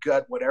 your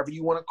gut, whatever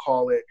you want to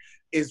call it,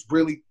 is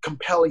really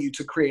compelling you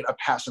to create a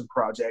passion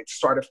project,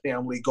 start a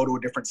family, go to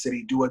a different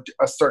city, do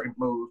a certain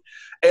move.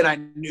 And I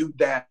knew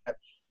that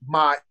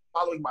my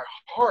following my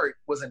heart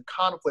was in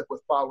conflict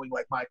with following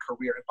like my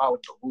career and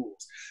following the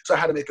rules. So I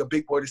had to make a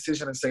big boy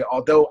decision and say,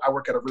 although I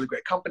work at a really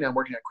great company, I'm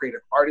working at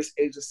Creative Artist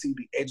Agency,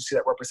 the agency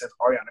that represents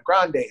Ariana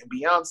Grande and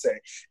Beyonce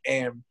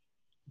and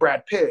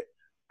Brad Pitt.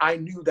 I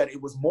knew that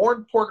it was more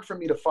important for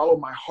me to follow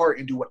my heart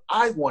and do what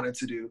I wanted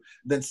to do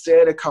than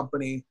stay at a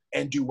company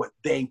and do what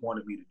they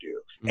wanted me to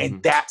do. Mm-hmm.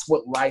 And that's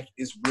what life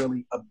is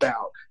really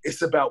about.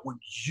 It's about when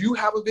you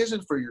have a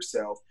vision for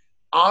yourself,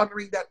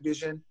 honoring that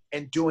vision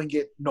and doing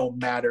it no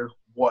matter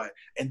what.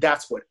 And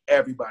that's what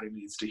everybody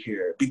needs to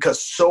hear.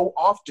 Because so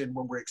often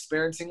when we're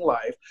experiencing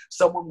life,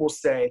 someone will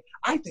say,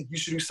 I think you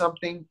should do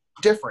something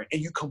different,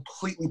 and you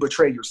completely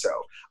betray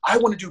yourself. I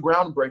want to do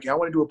groundbreaking. I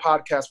want to do a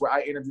podcast where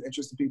I interview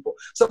interesting people.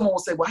 Someone will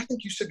say, well, I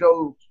think you should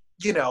go,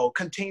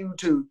 continue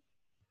to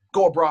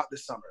go abroad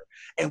this summer.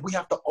 And we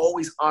have to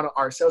always honor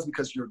ourselves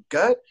because your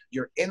gut,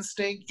 your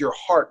instinct, your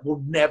heart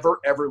will never,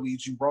 ever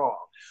lead you wrong.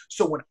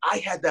 So when I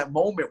had that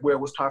moment where it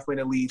was time for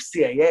me to leave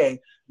CAA,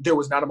 there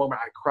was not a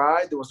moment I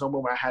cried. There was no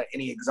moment I had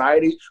any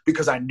anxiety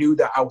because I knew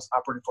that I was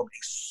operating from a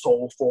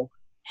soulful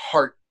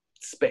heart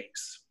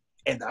space.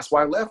 And that's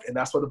why I left. And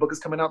that's why the book is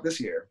coming out this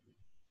year.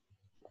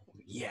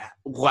 Yeah.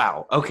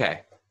 Wow.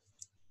 Okay.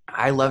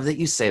 I love that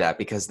you say that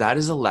because that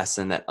is a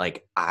lesson that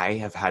like I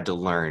have had to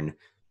learn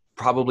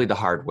probably the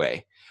hard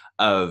way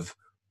of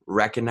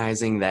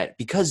recognizing that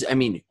because I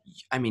mean,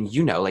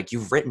 like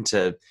you've written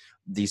to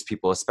these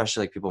people,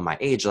 especially like people my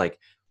age, like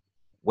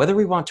whether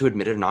we want to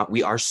admit it or not,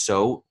 we are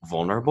so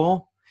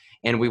vulnerable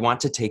and we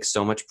want to take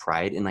so much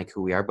pride in like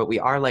who we are, but we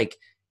are like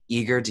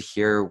eager to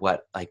hear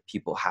what like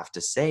people have to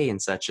say and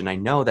such. And I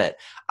know that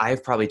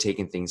I've probably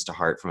taken things to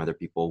heart from other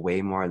people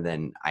way more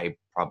than I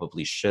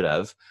probably should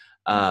have.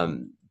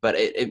 But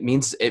it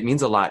means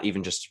a lot,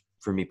 even just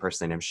for me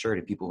personally, and I'm sure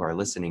to people who are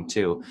listening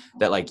too,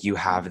 that like you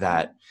have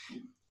that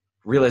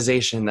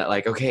realization that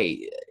like,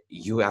 okay,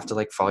 you have to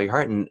like follow your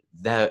heart. And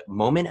the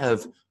moment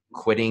of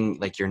quitting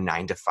like your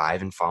 9 to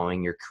 5 and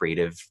following your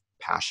creative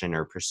passion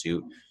or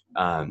pursuit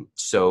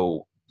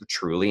so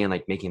truly and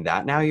like making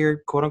that now your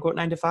quote unquote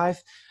 9 to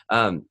 5,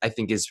 I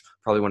think is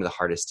probably one of the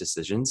hardest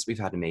decisions we've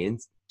had to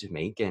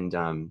make.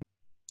 And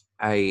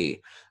I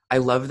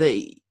love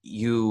that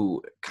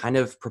you kind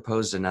of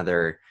proposed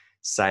another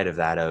side of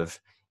that of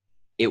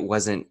it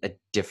wasn't a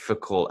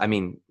difficult, I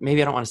mean,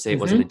 maybe I don't want to say it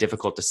wasn't a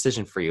difficult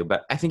decision for you,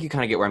 but I think you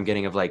kind of get where I'm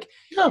getting of like,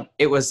 Yeah.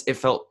 it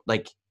felt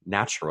like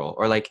natural,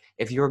 or like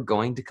if you're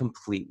going to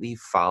completely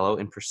follow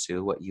and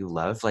pursue what you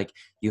love, like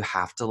you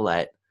have to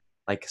let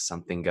like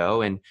something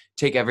go and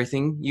take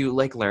everything you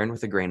like learn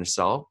with a grain of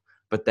salt,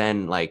 but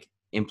then like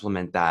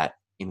implement that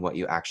in what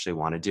you actually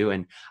want to do.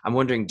 And I'm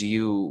wondering,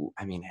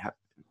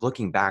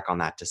 looking back on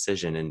that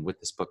decision and with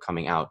this book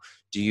coming out,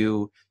 do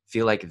you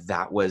feel like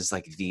that was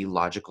like the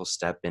logical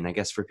step? And I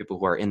guess for people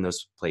who are in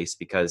those place,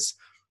 because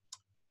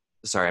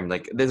sorry, I'm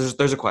like,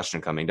 there's a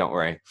question coming, don't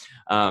worry,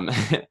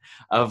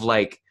 of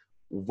like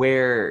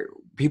where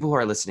people who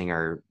are listening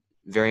are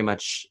very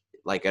much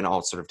like in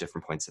all sort of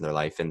different points in their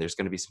life. And there's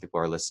going to be some people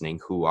who are listening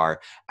who are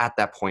at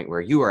that point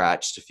where you were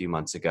at just a few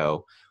months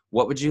ago.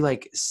 What would you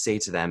like say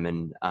to them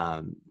and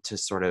to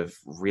sort of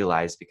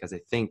realize, because I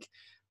think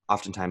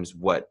oftentimes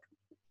what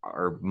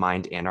our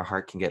mind and our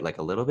heart can get like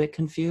a little bit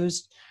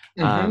confused,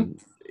 and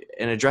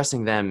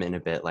addressing them in a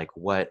bit, like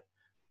what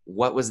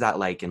was that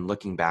like, and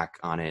looking back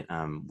on it,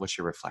 what's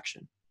your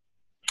reflection?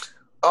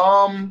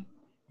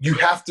 You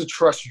have to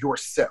trust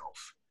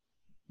yourself.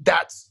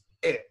 That's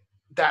it.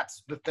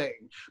 That's the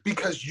thing,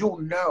 because you'll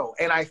know.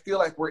 And I feel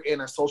like we're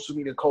in a social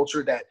media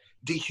culture that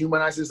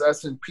dehumanizes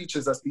us and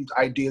preaches us these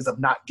ideas of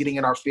not getting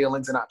in our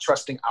feelings and not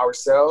trusting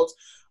ourselves,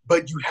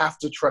 but you have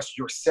to trust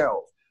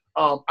yourself.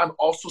 I'm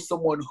also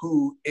someone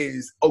who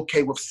is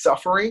okay with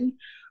suffering.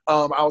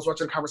 I was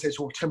watching a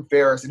conversation with Tim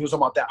Ferriss, and he was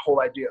talking about that whole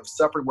idea of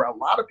suffering, where a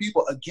lot of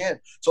people, again,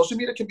 social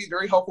media can be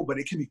very helpful, but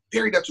it can be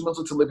very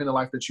detrimental to living the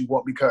life that you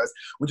want, because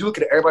when you look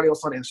at everybody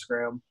else on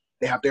Instagram,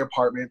 they have their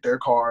apartment, their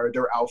car,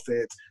 their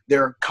outfits,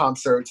 their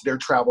concerts, their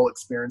travel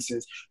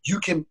experiences. You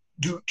can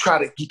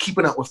try to be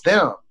keeping up with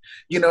them.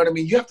 You know what I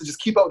mean? You have to just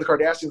keep up with the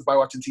Kardashians by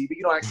watching TV.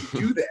 You don't actually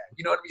do that.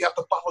 You know what I mean? You have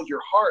to follow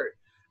your heart.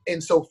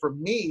 And so for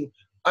me,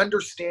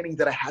 understanding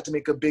that I had to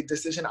make a big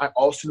decision, I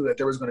also knew that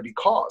there was going to be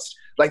cost.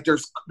 Like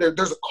there's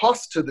a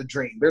cost to the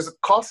dream. There's a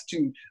cost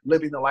to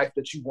living the life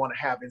that you want to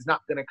have. It's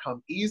not going to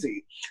come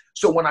easy.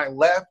 So when I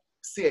left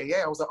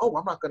CAA, I was like, oh,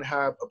 I'm not going to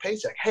have a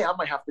paycheck. Hey, I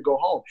might have to go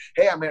home.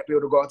 Hey, I might not be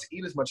able to go out to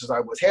eat as much as I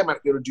was. Hey, I might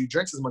not be able to do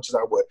drinks as much as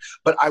I would.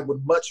 But I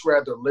would much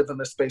rather live in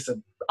the space of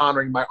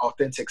honoring my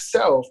authentic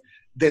self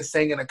than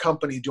staying in a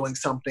company doing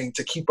something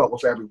to keep up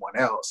with everyone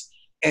else.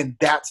 And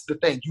that's the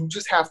thing. You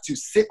just have to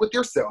sit with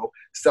yourself,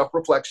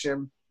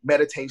 self-reflection,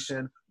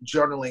 meditation,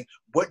 journaling.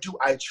 What do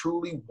I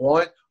truly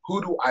want?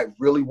 Who do I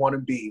really want to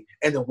be?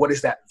 And then what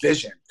is that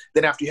vision?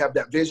 Then after you have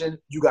that vision,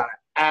 you got to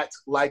act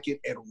like it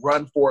and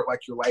run for it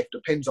like your life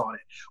depends on it.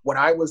 When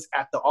I was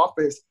at the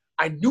office,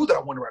 I knew that I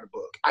wanted to write a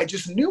book. I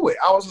just knew it.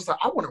 I was just like,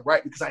 I want to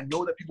write because I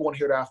know that people want to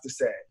hear what I have to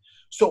say.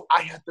 So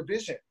I had the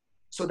vision.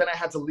 So then I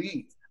had to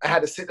leave. I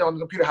had to sit down on the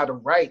computer, I had to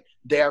write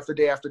day after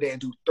day after day and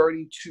do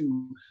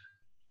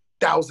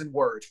 32,000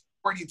 words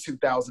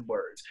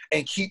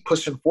and keep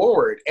pushing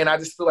forward. And I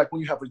just feel like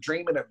when you have a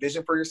dream and a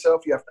vision for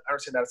yourself, you have to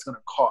understand that it's going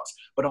to cost,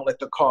 but don't let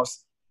the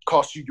cost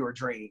you your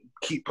dream.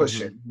 Keep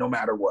pushing no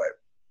matter what.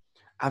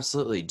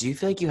 Absolutely. Do you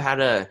feel like you had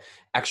a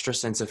extra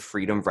sense of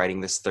freedom writing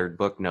this third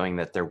book, knowing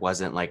that there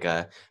wasn't like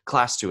a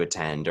class to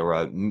attend or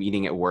a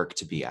meeting at work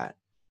to be at?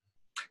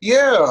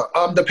 Yeah,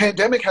 the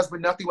pandemic has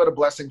been nothing but a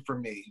blessing for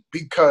me,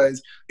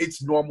 because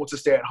it's normal to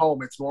stay at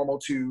home. It's normal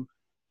to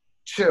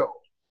chill.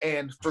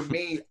 And for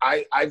me,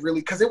 I really,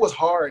 because it was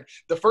hard.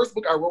 The first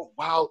book I wrote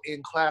while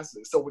in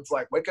classes. So it's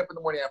like wake up in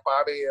the morning at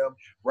 5 a.m.,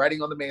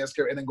 writing on the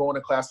manuscript, and then going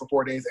to class for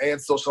 4 days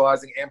and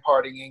socializing and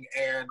partying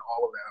and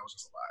all of that. It was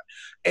just a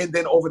lot. And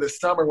then over the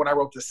summer, when I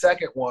wrote the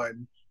second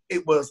one,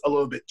 it was a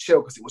little bit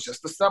chill because it was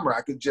just the summer. I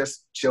could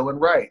just chill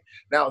and write.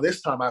 Now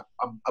this time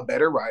I'm a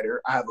better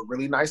writer. I have a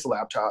really nice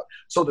laptop.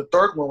 So the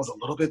third one was a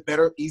little bit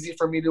better, easy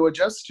for me to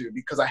adjust to,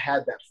 because I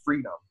had that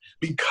freedom,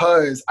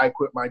 because I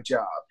quit my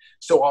job.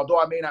 So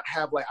although I may not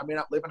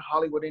live in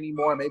Hollywood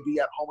anymore, I may be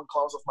at home in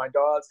Columbus with my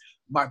dogs,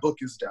 my book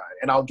is done.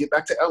 And I'll get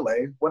back to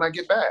LA when I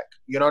get back.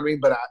 You know what I mean?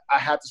 But I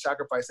had to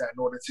sacrifice that in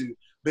order to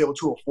be able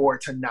to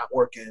afford to not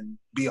work and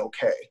be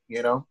okay,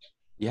 you know?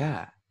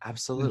 Yeah,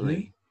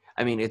 absolutely.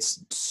 I mean,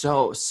 it's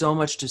so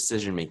much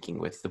decision making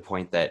with the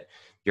point that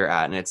you're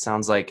at. And it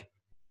sounds like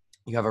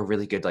you have a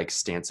really good like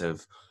stance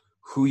of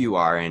who you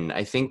are. And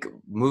I think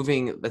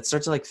let's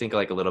start to like think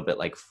like a little bit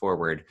like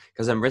forward,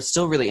 because I'm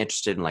still really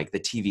interested in like the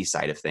TV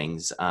side of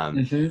things.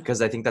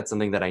 Because I think that's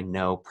something that I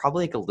know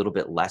probably like a little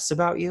bit less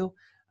about you.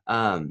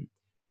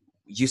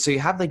 So you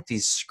have like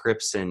these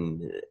scripts,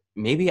 and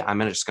maybe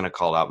I'm just going to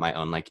call out my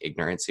own like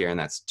ignorance here, and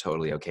that's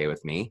totally okay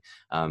with me.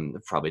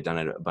 I've probably done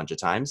it a bunch of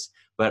times,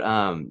 but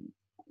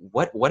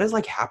what is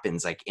like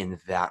happens like in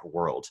that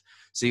world?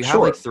 So you have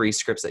like 3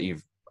 scripts that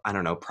I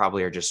don't know,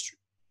 probably are just,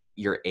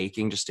 you're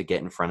aching just to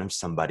get in front of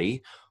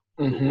somebody.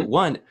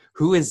 One,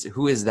 who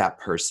is that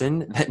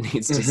person that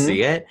needs to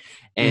see it?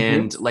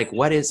 And like,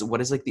 what is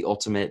like the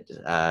ultimate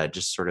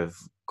just sort of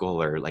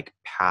goal or like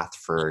path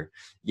for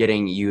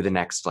getting you the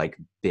next like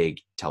big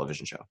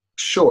television show?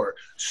 Sure.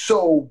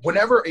 So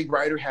whenever a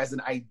writer has an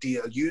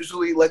idea,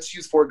 usually let's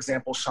use, for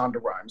example, Shonda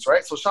Rhimes,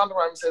 right? So Shonda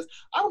Rhimes says,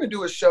 I want to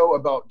do a show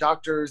about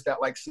doctors that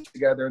like sit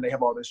together and they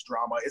have all this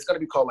drama. It's going to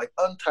be called like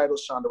Untitled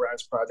Shonda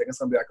Rhimes Project. It's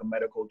going to be like a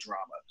medical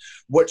drama.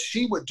 What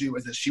she would do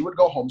is that she would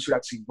go home, she would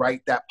actually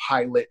write that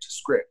pilot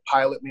script,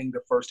 pilot meaning the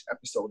first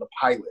episode, the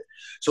pilot.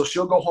 So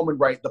she'll go home and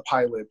write the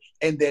pilot,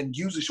 and then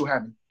usually she'll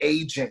have an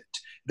agent.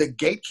 The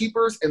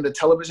gatekeepers in the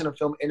television and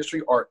film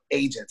industry are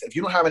agents. If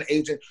you don't have an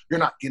agent, you're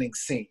not getting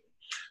seen.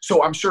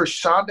 So I'm sure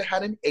Shonda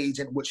had an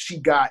agent, which she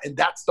got. And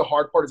that's the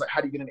hard part, is like,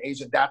 how do you get an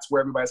agent? That's where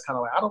everybody's kind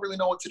of like, I don't really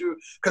know what to do.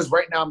 Because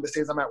right now I'm the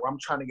stage I'm at where I'm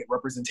trying to get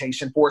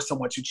representation for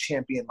someone to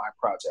champion my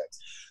projects.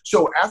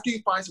 So after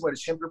you find someone to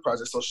champion your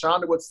project, so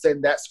Shonda would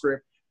send that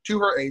script to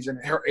her agent,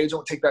 and her agent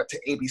would take that to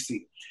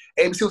ABC.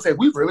 ABC would say,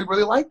 we really,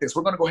 really like this.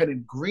 We're going to go ahead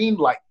and green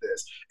light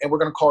this, and we're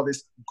going to call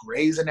this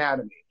Grey's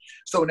Anatomy.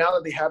 So now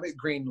that they have it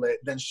greenlit,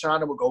 then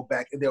Shonda would go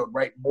back and they would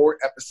write more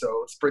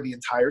episodes for the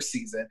entire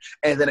season.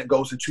 And then it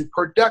goes into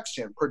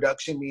production.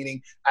 Production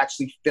meaning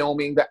actually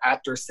filming the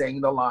actors,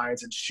 saying the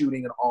lines and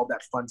shooting and all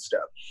that fun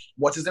stuff.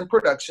 Once it's in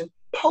production,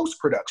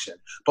 post-production.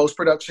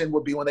 Post-production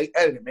would be when they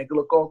edit it, make it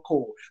look all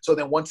cool. So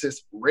then once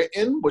it's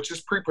written, which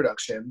is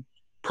pre-production,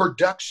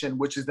 production,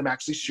 which is them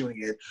actually shooting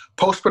it,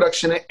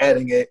 post-production and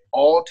editing it,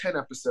 all 10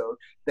 episodes,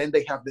 then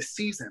they have the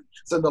season.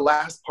 So the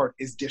last part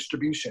is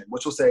distribution,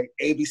 which will say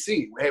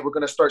ABC, hey, we're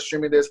going to start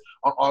streaming this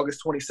on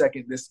August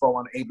 22nd, this fall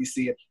on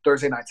ABC,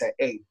 Thursday nights at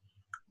 8.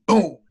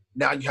 Boom.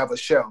 Now you have a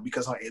show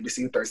because on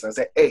ABC Thursday nights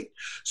at 8.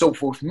 So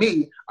for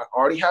me, I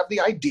already have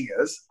the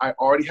ideas. I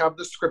already have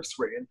the scripts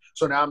written.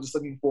 So now I'm just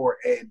looking for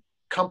a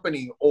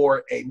company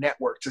or a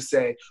network to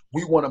say,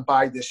 we want to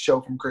buy this show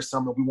from Chris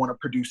Sumlin. We want to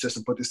produce this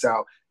and put this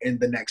out in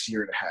the next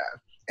year and a half.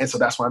 And so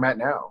that's where I'm at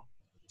now.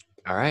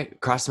 All right.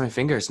 Cross my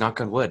fingers,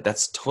 knock on wood.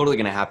 That's totally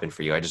going to happen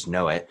for you. I just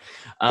know it.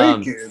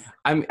 Thank you.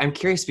 I'm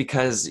curious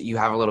because you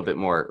have a little bit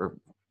more, or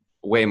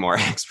way more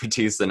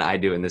expertise than I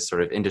do in this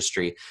sort of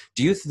industry.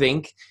 Do you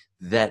think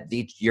that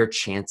your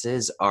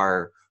chances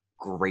are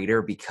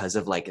greater because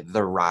of like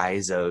the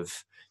rise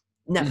of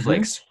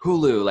Netflix,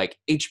 Hulu, like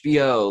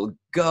HBO,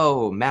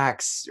 Go,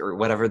 Max, or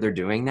whatever they're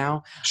doing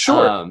now?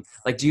 Sure.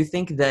 Like, do you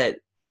think that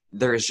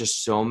there is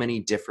just so many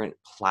different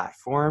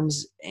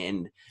platforms,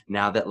 and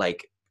now that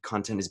like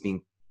content is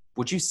being,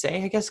 would you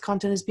say, I guess,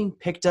 content is being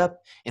picked up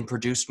and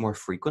produced more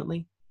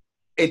frequently?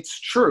 It's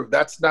true.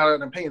 That's not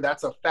an opinion.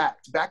 That's a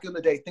fact. Back in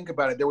the day, think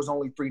about it. There was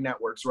only 3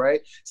 networks,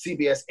 right?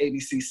 CBS,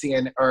 ABC,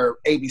 CNN, or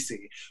ABC.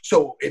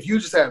 So if you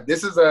just have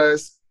This Is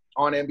Us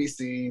on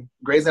NBC,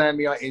 Grey's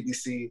Anatomy on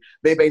ABC,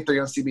 Big Bang 3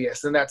 on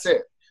CBS, and that's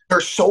it.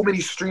 There's so many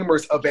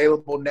streamers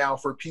available now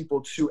for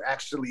people to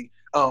actually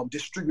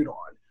distribute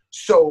on.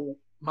 So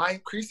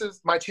my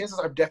chances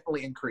have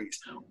definitely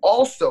increased.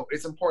 Also,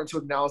 it's important to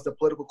acknowledge the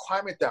political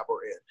climate that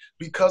we're in.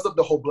 Because of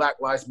the whole Black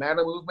Lives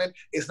Matter movement,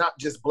 it's not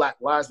just Black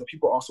lives, but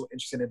people are also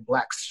interested in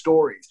Black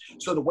stories.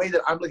 So the way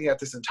that I'm looking at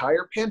this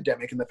entire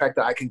pandemic and the fact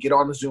that I can get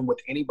on the Zoom with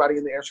anybody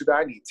in the industry that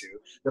I need to,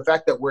 the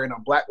fact that we're in a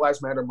Black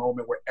Lives Matter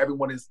moment where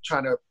everyone is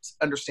trying to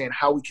understand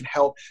how we can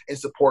help and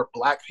support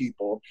Black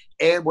people,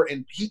 and we're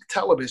in peak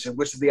television,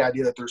 which is the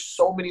idea that there's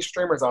so many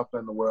streamers out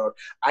there in the world,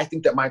 I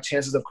think that my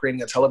chances of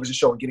creating a television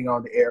show and getting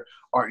on the air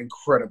are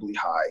incredibly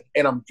high,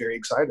 and I'm very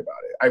excited about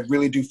it. I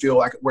really do feel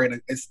like we're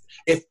in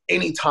if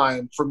any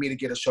time for me to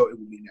get a show, it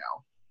would be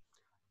now.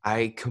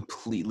 I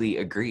completely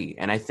agree.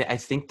 And I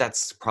think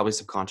that's probably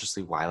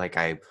subconsciously why like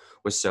I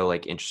was so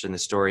like interested in the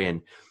story.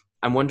 And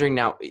I'm wondering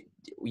now,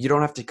 you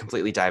don't have to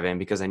completely dive in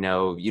because I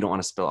know you don't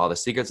want to spill all the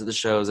secrets of the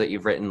shows that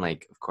you've written.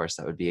 Like, of course,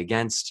 that would be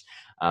against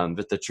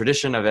but the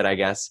tradition of it, I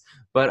guess.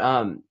 But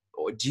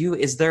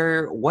is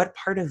there, what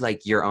part of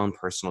like your own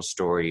personal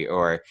story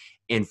or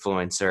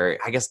influencer,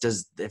 I guess,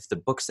 if the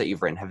books that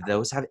you've written, have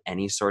those have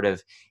any sort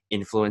of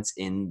influence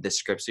in the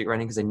scripts that you're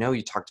writing? Because I know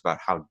you talked about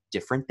how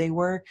different they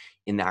were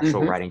in the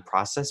actual writing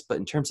process, but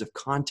in terms of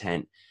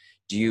content,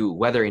 do you,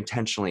 whether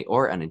intentionally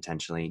or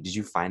unintentionally, did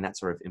you find that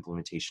sort of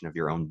implementation of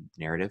your own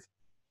narrative?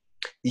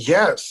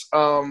 Yes.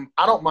 I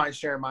don't mind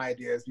sharing my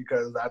ideas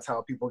because that's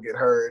how people get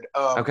heard.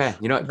 Okay.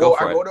 You know what? Go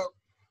for it.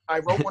 I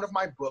wrote one of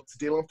my books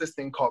dealing with this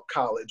thing called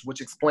college,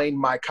 which explained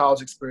my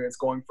college experience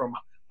going from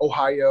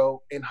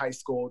Ohio in high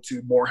school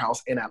to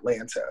Morehouse in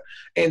Atlanta.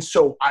 And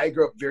so I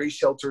grew up very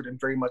sheltered and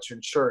very much in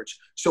church.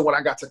 So when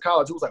I got to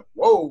college, it was like,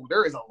 whoa,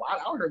 there is a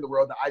lot out here in the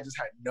world that I just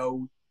had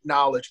no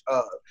knowledge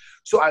of.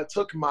 So I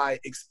took my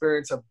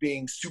experience of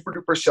being super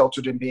duper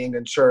sheltered and being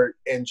in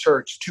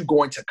church to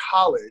going to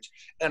college,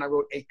 and I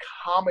wrote a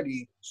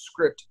comedy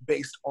script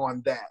based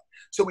on that.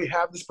 So we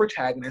have this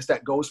protagonist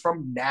that goes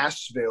from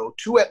Nashville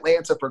to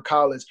Atlanta for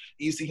college.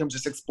 You see him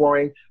just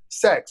exploring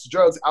sex,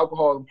 drugs,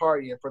 alcohol, and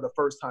partying for the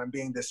first time,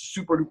 being this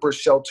super duper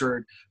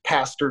sheltered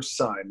pastor's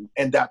son.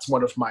 And that's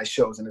one of my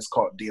shows, and it's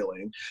called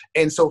Dealing.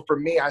 And so for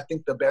me, I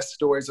think the best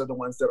stories are the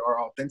ones that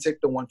are authentic,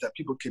 the ones that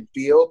people can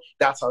feel.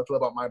 That's how I feel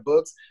about my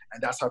books,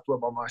 and that's how I feel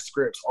about my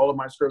scripts. All of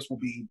my scripts will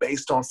be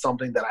based on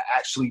something that I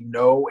actually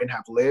know and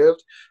have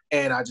lived.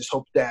 And I just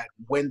hope that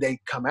when they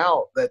come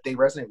out, that they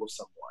resonate with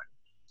someone.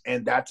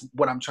 And that's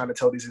what I'm trying to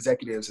tell these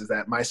executives, is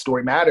that my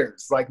story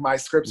matters. Like, my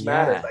scripts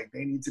matter. Like,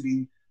 they need to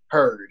be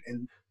heard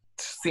and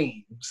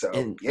seen. So,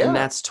 and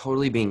that's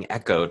totally being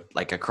echoed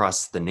like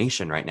across the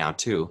nation right now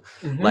too.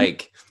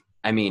 Like,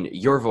 I mean,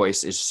 your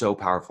voice is so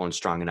powerful and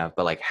strong enough,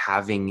 but like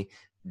having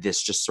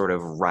this just sort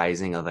of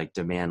rising of like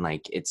demand,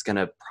 like it's going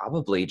to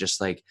probably just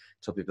like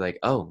tell people like,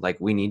 oh, like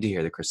we need to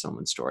hear the Chris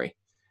Sumlin story.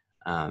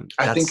 I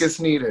think it's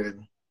needed.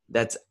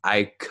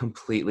 I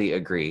completely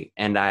agree.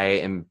 And I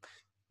am,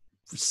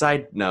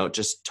 side note,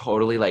 just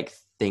totally like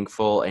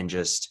thankful and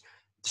just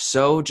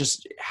so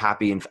just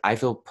happy, and I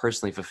feel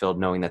personally fulfilled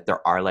knowing that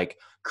there are like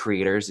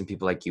creators and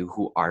people like you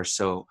who are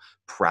so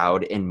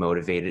proud and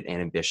motivated and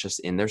ambitious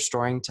in their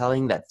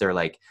storytelling that they're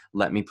like,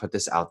 let me put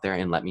this out there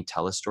and let me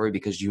tell a story,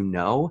 because you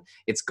know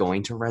it's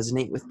going to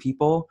resonate with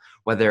people,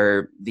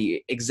 whether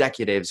the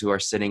executives who are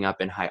sitting up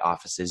in high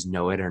offices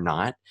know it or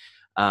not.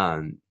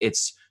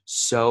 It's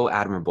so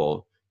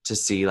admirable to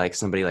see like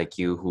somebody like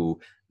you who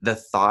the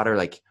thought or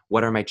like,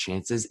 what are my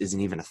chances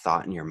isn't even a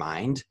thought in your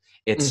mind.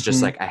 It's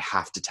just like, I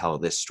have to tell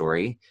this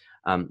story,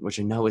 which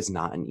I know is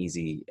not an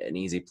easy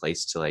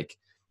place to like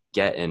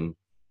get in.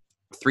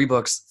 3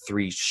 books,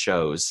 3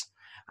 shows.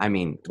 I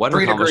mean, what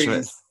 3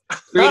 accomplishment.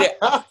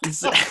 degrees.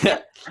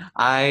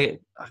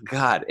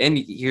 God, and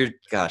you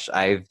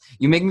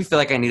make me feel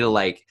like I need to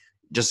like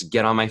just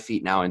get on my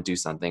feet now and do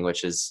something,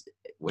 which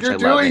You're I love.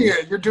 doing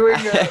it. You're doing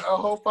a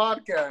whole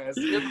podcast.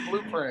 You're the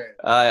blueprint.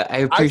 I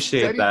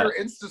appreciate that. I studied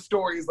your Insta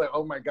stories, like,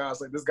 oh my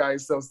gosh, like this guy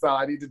is so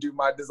solid. I need to do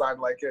my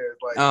design like his.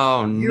 Like,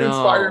 oh you no,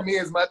 inspire me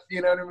as much.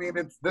 You know what I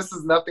mean? This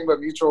is nothing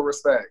but mutual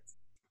respect.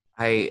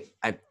 I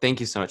thank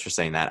you so much for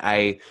saying that.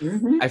 I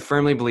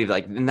firmly believe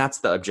like, and that's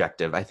the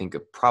objective. I think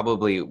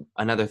probably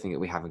another thing that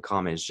we have in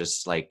common is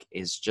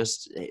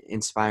just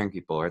inspiring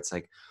people, or it's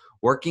like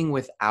working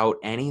without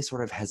any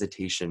sort of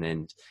hesitation.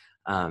 And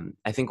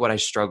I think what I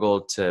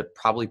struggle to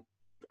probably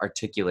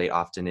articulate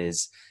often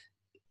is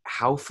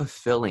how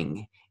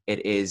fulfilling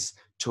it is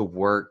to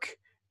work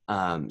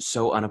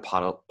so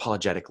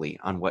unapologetically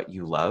on what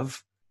you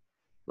love.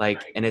 Like,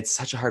 right. And it's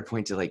such a hard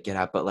point to like get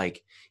at, but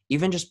like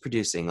even just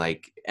producing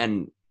like,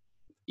 and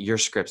your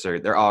scripts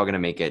they're all going to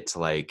make it to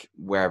like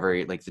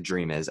wherever like the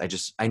dream is.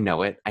 I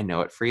know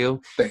it for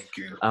you. Thank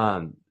you.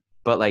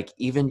 But like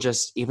even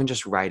just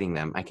writing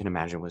them, I can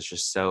imagine was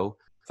just so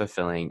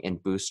fulfilling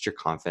and boost your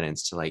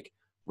confidence to like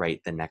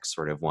write the next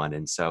sort of one.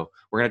 And so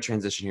we're going to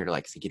transition here to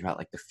like thinking about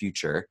like the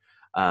future.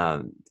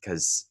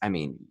 Because I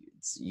mean,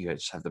 you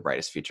guys have the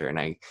brightest future, and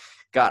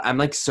I'm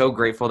like so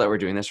grateful that we're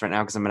doing this right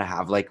now, because I'm going to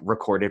have like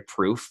recorded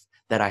proof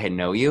that I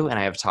know you and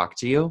I have talked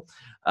to you.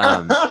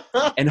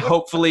 And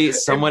hopefully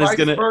someone is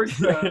going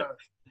to,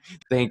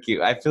 thank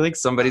you. I feel like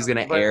somebody's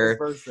going to air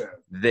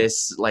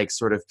this like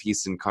sort of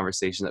piece and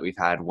conversation that we've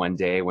had one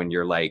day when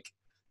you're like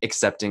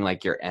accepting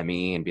like your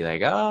Emmy and be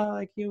like, oh,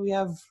 like we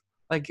have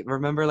like,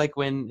 remember like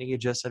when you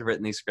just had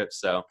written these scripts.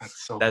 So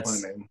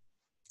that's funny.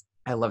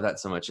 I love that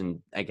so much. And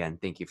again,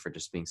 thank you for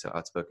just being so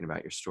outspoken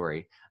about your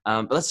story.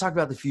 But let's talk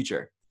about the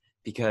future,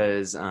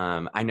 because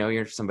I know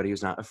you're somebody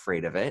who's not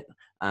afraid of it,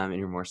 and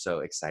you're more so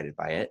excited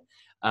by it.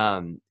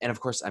 And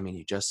of course, I mean,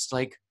 you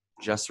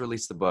just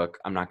released the book.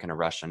 I'm not going to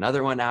rush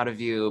another one out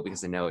of you,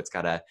 because I know it's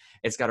got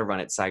to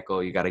run its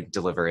cycle. You got to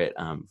deliver it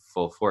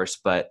full force.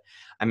 But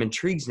I'm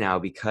intrigued now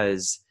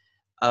because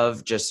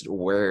of just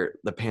where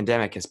the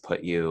pandemic has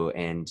put you.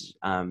 And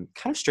kind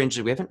of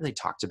strangely, we haven't really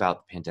talked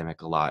about the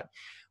pandemic a lot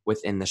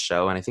within the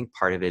show. And I think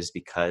part of it is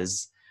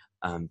because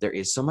there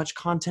is so much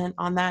content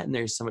on that, and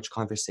there's so much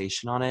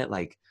conversation on it.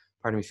 Like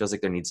part of me feels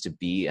like there needs to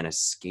be an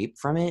escape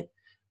from it.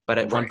 But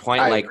at one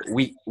point, like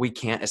we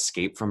can't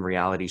escape from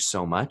reality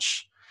so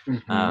much.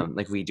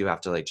 Like we do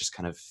have to like just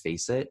kind of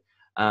face it.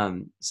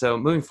 So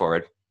moving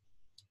forward,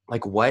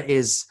 like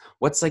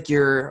what's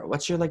your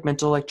like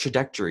mental like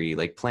trajectory,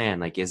 like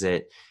plan? Like is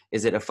it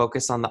a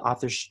focus on the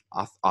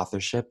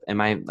authorship?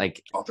 Am I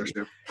like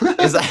authorship?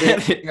 Is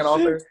that being an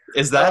author?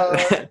 Is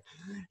that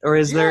or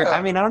is there?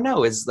 I mean, I don't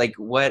know. Is like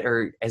what,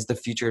 or is the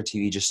future of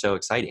TV just so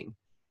exciting?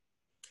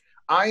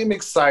 I am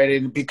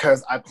excited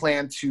because I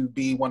plan to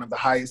be one of the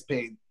highest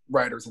paid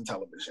writers in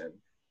television.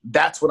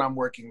 That's what I'm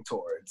working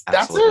towards.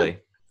 Absolutely.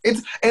 That's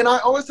it. And I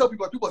always tell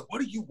people, like,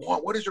 what do you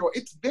want? What is your goal?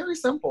 It's very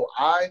simple.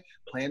 I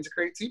plan to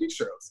create TV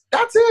shows.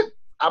 That's it.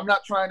 I'm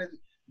not trying to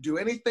do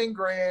anything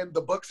grand.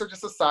 The books are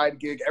just a side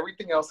gig.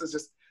 Everything else is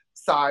just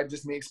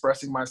me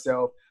expressing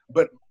myself.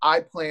 But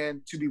I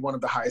plan to be one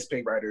of the highest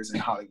paid writers in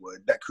Hollywood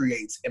that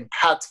creates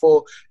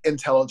impactful,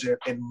 intelligent,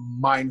 and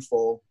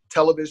mindful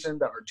television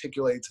that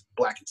articulates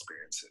Black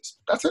experiences.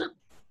 That's it.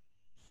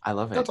 I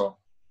love it. That's all.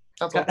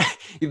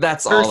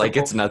 That's all. Like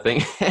it's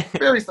nothing.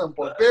 Very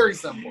simple. Very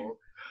simple.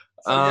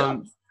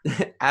 So,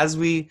 as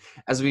we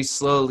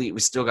slowly, we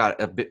still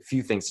got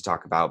few things to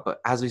talk about, but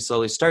as we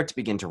slowly start to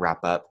begin to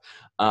wrap up,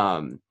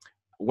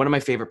 one of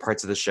my favorite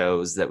parts of the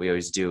shows that we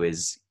always do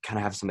is kind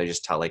of have somebody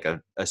just tell like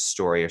a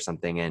story or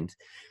something. And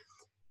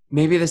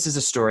maybe this is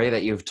a story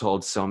that you've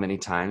told so many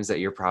times that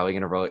you're probably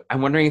going to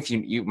I'm wondering if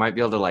you might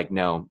be able to like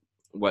know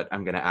what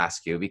I'm going to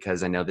ask you,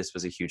 because I know this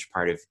was a huge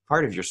part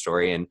of your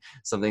story and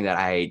something that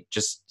I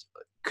just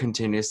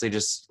continuously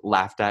just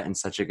laughed at in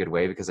such a good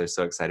way because I was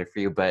so excited for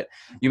you. But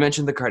you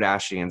mentioned the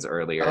Kardashians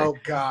earlier. Oh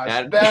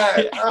gosh,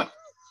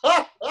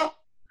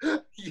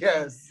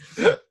 yes.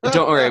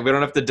 Don't worry, we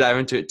don't have to dive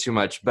into it too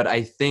much, but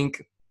I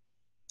think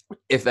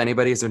if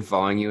anybody has been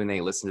following you and they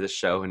listen to the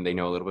show and they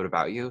know a little bit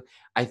about you,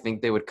 I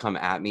think they would come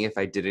at me if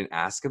I didn't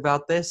ask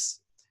about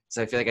this.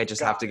 So I feel like I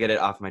just have to get it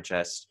off my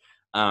chest.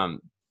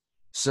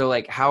 So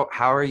like how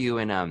are you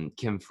and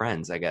Kim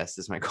friends, I guess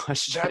is my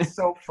question. That's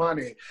so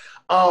funny.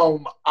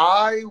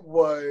 I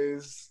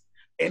was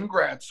in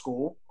grad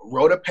school,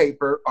 wrote a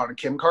paper on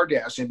Kim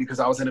Kardashian because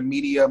I was in a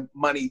media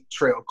money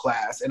trail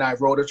class, and I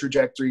wrote a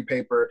trajectory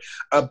paper,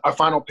 a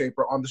final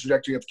paper on the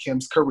trajectory of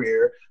Kim's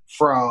career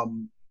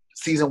from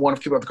season 1 of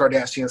Keeping Up with the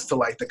Kardashians to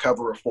like the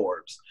cover of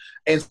Forbes.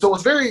 And so it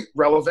was very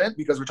relevant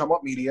because we're talking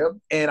about media,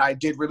 and I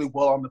did really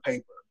well on the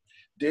paper.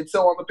 Did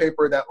so on the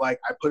paper that like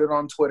I put it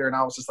on Twitter, and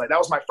I was just like, that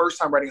was my first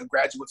time writing a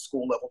graduate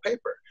school level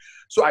paper.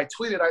 So I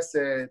tweeted, I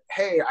said,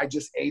 hey, I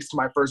just aced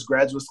my first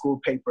graduate school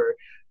paper.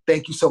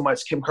 Thank you so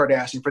much, Kim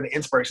Kardashian, for the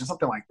inspiration,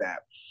 something like that.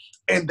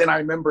 And then I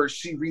remember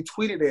she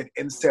retweeted it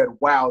and said,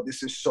 wow,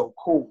 this is so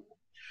cool.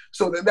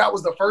 So then that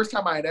was the first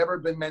time I had ever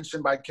been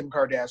mentioned by Kim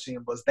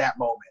Kardashian, was that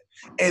moment.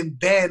 And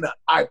then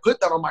I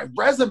put that on my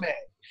resume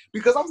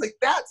because I was like,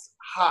 that's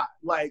hot.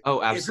 Like, Oh,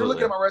 if you're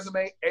looking absolutely. at my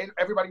resume,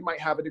 everybody might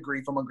have a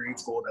degree from a grade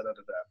school, da, da, da,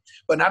 da.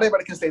 But not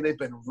everybody can say they've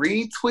been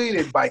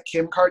retweeted by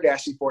Kim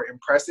Kardashian for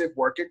impressive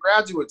work in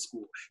graduate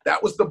school.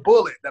 That was the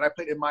bullet that I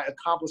put in my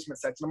accomplishment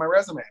section of my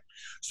resume.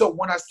 So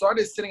when I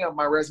started setting up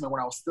my resume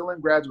when I was still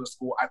in graduate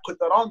school, I put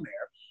that on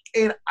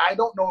there. And I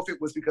don't know if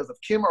it was because of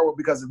Kim or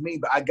because of me,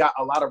 but I got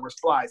a lot of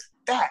replies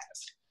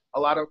fast.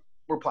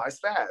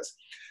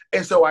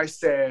 And so I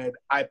said,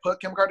 I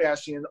put Kim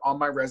Kardashian on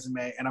my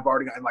resume, and I've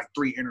already gotten like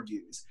 3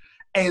 interviews.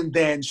 And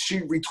then she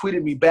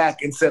retweeted me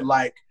back and said,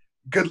 like,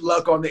 good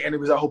luck on the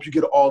interviews. I hope you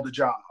get all the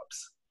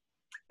jobs.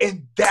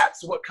 And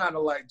that's what kind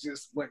of like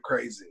just went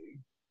crazy.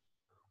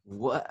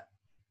 What?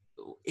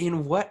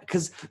 In what?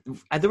 Because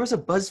there was a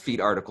BuzzFeed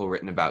article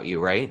written about you,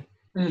 right?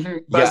 Mm-hmm.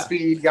 Yeah.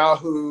 BuzzFeed,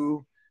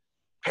 Yahoo,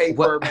 Paper,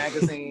 What?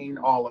 Magazine,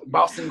 all of it.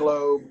 Boston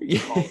Globe,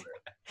 all of it.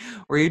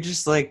 Were you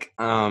just like,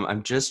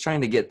 I'm just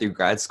trying to get through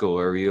grad school,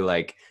 or were you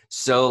like,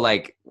 so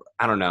like,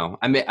 I don't know.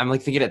 I'm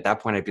like thinking at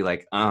that point, I'd be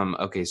like,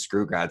 okay,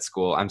 screw grad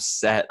school. I'm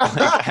set.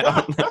 Like, I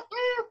don't know.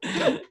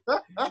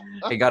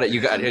 I got it.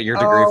 You got your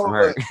degree from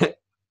her.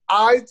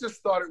 I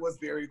just thought it was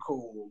very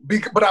cool.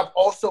 But I've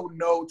also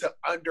known to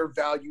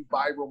undervalue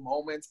viral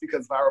moments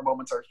because viral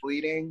moments are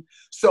fleeting.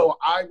 So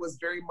I was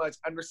very much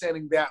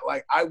understanding that,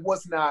 like, I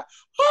was not,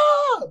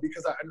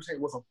 because I understand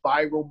it was a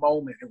viral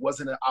moment. It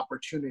wasn't an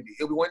opportunity.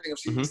 It would be one thing if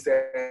she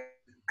said,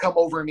 come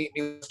over and meet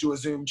me, let's do a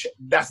Zoom chat.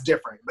 That's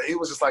different. But it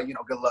was just like,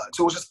 good luck.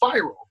 So it was just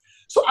viral.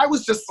 So I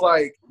was just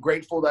like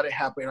grateful that it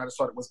happened. I just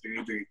thought it was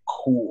very, very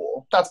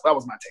cool. That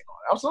was my take on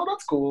it. I was like, oh,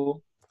 that's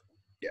cool.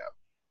 Yeah.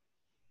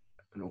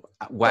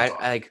 Why?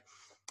 Like,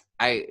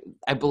 I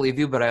believe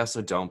you, but I also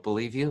don't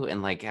believe you,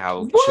 and like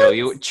how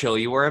What? chill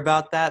you were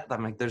about that.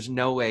 I'm like, there's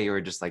no way you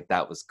were just like,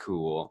 that was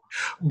cool.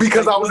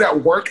 Because Like, I was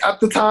at work at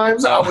the time,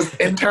 so I oh. was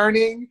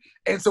interning,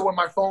 and so when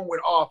my phone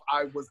went off,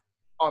 I was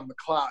on the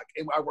clock,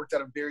 and I worked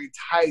at a very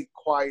tight,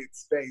 quiet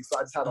space, so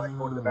I just had to like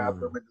go to the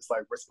bathroom and just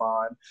like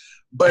respond.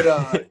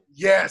 But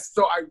yes,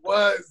 so I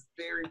was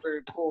very,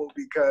 very cool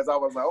because I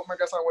was like, oh my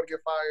gosh, I want to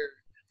get fired.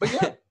 But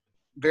yeah,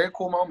 very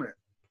cool moment.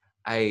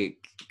 It's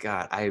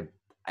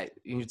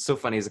so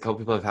funny, is a couple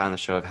people I've had on the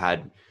show have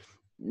had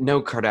no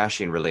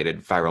Kardashian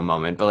related viral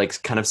moment, but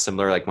like kind of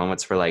similar like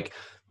moments where like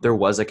there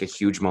was like a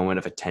huge moment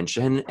of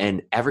attention,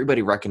 and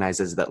everybody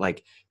recognizes that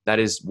like that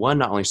is one,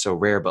 not only so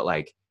rare, but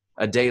like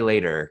a day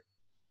later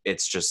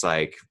it's just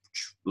like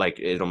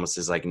it almost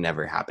is like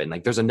never happened.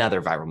 Like there's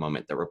another viral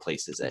moment that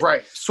replaces it.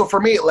 Right. So for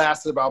me, it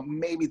lasted about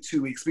maybe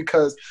 2 weeks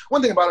because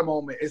one thing about a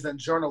moment is that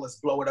journalists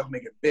blow it up and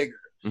make it bigger.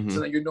 Mm-hmm. So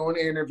then you're doing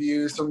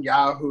interviews from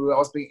Yahoo. I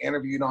was being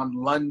interviewed on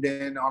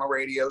London on a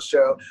radio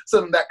show. So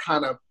then that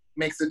kind of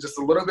makes it just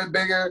a little bit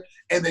bigger.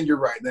 And then you're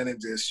right. Then it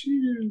just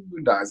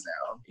dies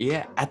down.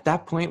 Yeah. At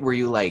that point, were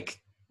you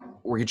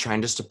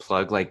trying just to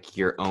plug like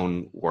your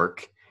own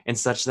work and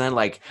such then?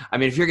 Like, I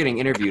mean, if you're getting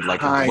interviewed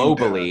like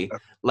globally,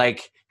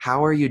 like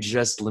how are you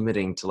just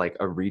limiting to like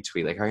a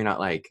retweet? Like, how are you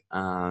not like,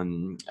 I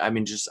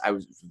mean, just, I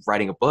was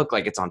writing a book,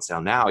 like it's on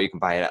sale now, you can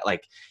buy it at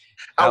like,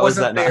 I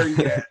wasn't there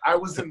yet. I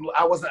wasn't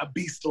a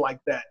beast like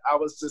that. I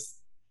was just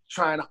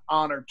trying to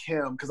honor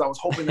Kim because I was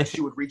hoping that she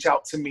would reach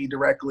out to me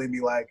directly and be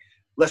like,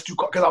 let's do,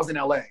 because I was in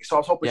LA. So I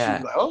was hoping she would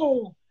be like,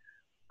 oh.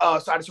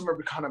 So I just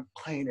remember kind of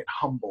playing it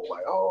humble,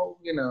 like, oh,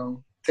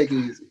 take it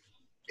easy.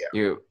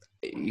 Yeah.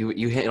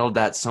 You handled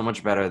that so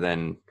much better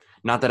than,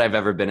 not that I've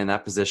ever been in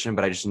that position,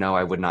 but I just know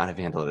I would not have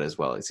handled it as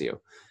well as you.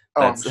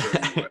 I'm sure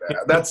you would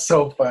have. That's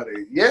so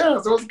funny. Yeah,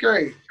 so it was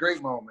great.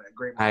 Great moment.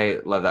 I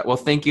love that. Well,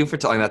 thank you for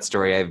telling that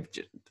story.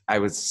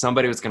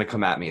 Somebody was going to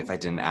come at me if I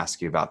didn't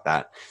ask you about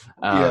that.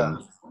 Yeah.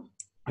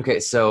 Okay,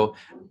 so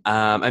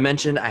I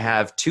mentioned I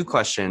have 2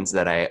 questions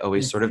that I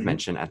always sort of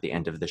mention at the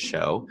end of the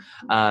show.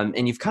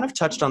 And you've kind of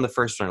touched on the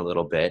first one a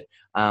little bit,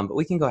 but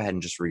we can go ahead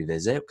and just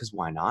revisit because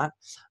why not?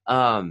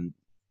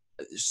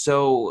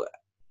 So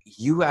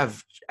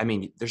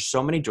there's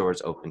so many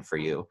doors open for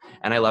you.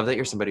 And I love that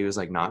you're somebody who's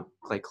like not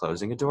like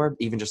closing a door,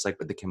 even just like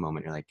with the Kim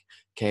moment, you're like,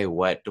 okay,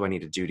 what do I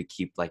need to do to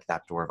keep like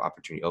that door of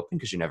opportunity open?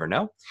 Because you never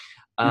know.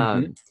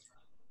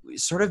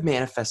 Sort of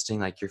manifesting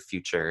like your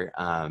future.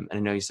 And I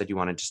know you said you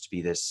wanted just to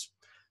be this,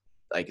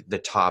 like the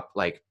top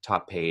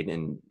paid.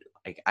 And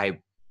like, I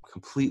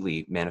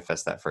completely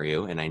manifest that for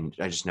you. And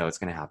I just know it's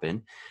going to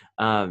happen.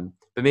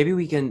 But maybe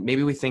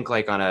we think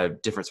like on a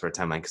different sort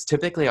of timeline. Cause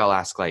typically I'll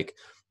ask like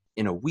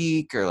in a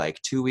week or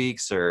like 2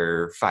 weeks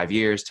or 5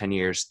 years, 10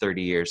 years,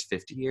 30 years,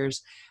 50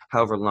 years,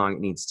 however long it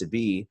needs to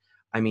be.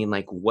 I mean,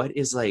 like, what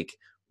is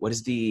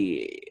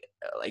the,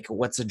 like,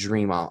 what's a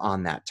dream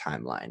on that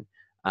timeline?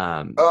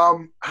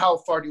 How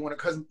far do you want to?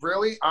 Because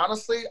really,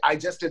 honestly, I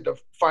just did the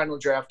final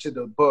draft to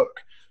the book,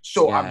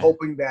 so I'm Yeah.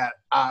 hoping that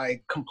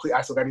I complete.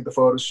 I still got to do the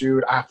photo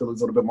shoot. I have to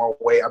lose a little bit more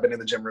weight. I've been in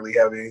the gym really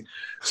heavy,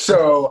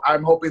 so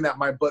I'm hoping that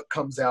my book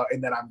comes out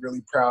and that I'm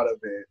really proud of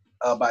it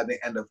by the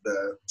end of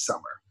the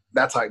summer.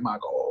 That's like my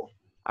goal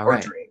All or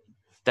right. dream.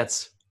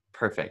 That's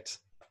perfect.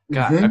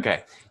 God. Mm-hmm.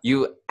 Okay.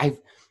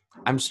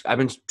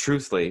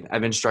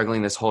 I've been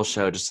struggling this whole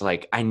show just to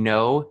like, I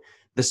know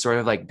the sort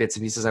of like bits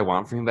and pieces I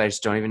want from you, but I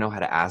just don't even know how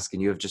to ask.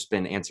 And you have just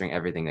been answering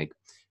everything like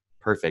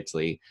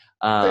perfectly.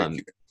 Thank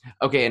you.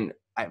 Okay. And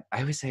I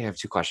always say I have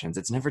 2 questions.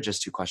 It's never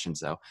just 2 questions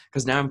though.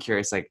 Cause now I'm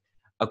curious, like,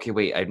 okay,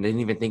 wait, I didn't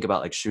even think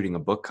about like shooting a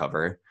book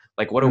cover.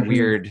 Like what a Mm-hmm.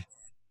 weird,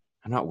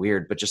 not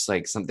weird, but just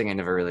like something I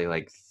never really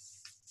like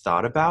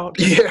thought about.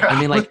 I Yeah.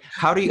 mean, like,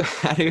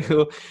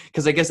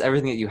 because I guess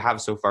everything that you have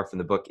so far from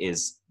the book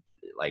is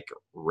like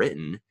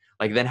written.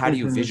 Like, then how do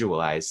you Mm-hmm.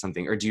 visualize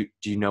something, or do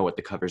you know what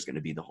the cover is going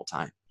to be the whole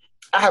time?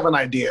 I have an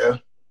idea.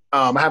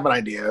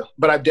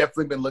 But I've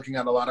definitely been looking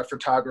at a lot of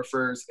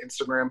photographers'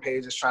 Instagram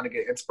pages trying to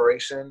get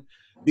inspiration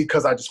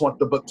because I just want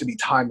the book to be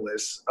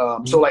timeless. So,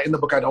 Mhm. like in the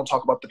book, I don't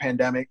talk about the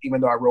pandemic,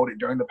 even though I wrote it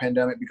during the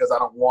pandemic, because I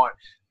don't want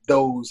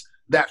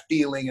that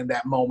feeling and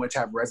that moment to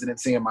have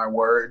residency in my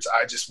words.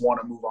 I just want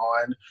to move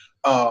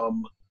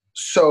on.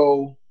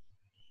 So,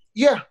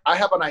 yeah, I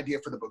have an idea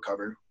for the book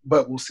cover,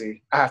 but we'll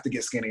see. I have to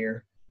get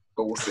skinnier,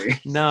 but we'll see.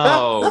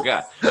 No,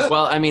 God.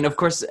 Well, I mean, of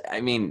course,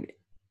 I mean,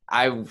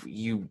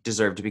 you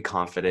deserve to be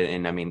confident,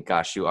 and I mean,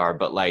 gosh, you are.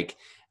 But like,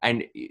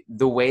 and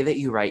the way that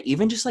you write,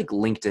 even just like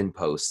LinkedIn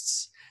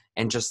posts,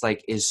 and just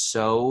like is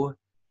so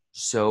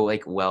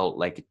like well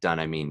like done.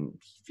 I mean,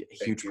 huge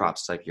Thank you.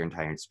 props to like your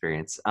entire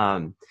experience.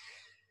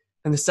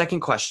 And the second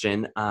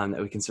question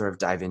that we can sort of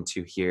dive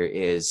into here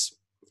is,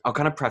 I'll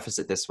kind of preface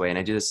it this way, and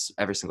I do this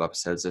every single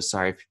episode, so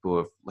sorry if people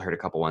have heard a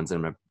couple ones, and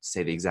I'm going to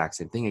say the exact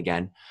same thing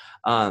again.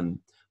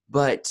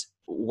 But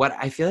what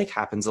I feel like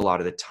happens a lot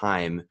of the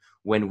time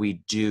when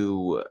we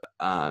do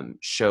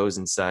shows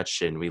and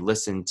such, and we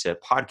listen to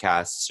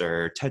podcasts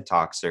or TED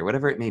Talks or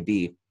whatever it may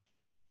be,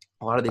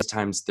 a lot of these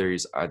times there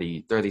are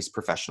these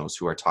professionals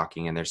who are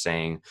talking, and they're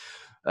saying,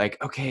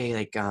 like, okay,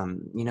 like,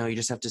 you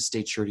just have to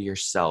stay true to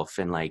yourself,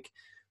 and like,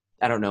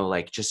 I don't know,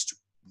 like just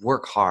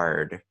work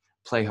hard,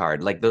 play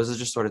hard. Like those are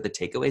just sort of the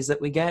takeaways that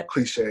we get.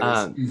 Cliches.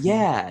 Mm-hmm.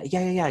 Yeah,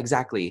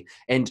 exactly.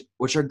 And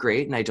which are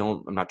great. And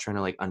I'm not trying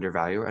to like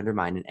undervalue or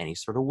undermine in any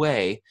sort of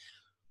way.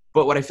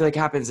 But what I feel like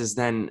happens is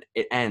then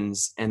it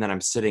ends and then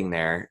I'm sitting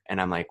there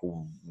and I'm like,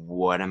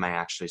 what am I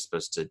actually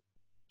supposed to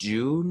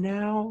do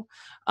now?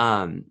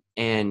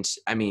 And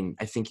I mean,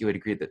 I think you would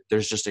agree that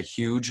there's just a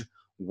huge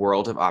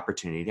world of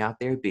opportunity out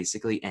there,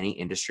 basically any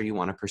industry you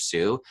want to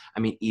pursue. I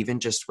mean,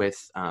 even just with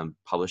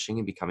publishing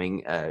and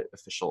becoming an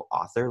official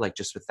author, like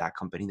just with that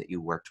company that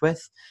you worked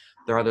with,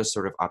 there are those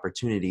sort of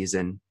opportunities.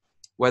 And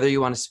whether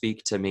you want to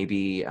speak to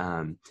maybe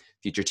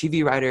future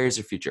TV writers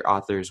or future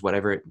authors,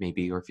 whatever it may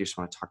be, or if you just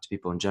want to talk to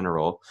people in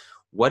general,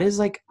 what is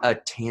like a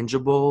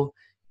tangible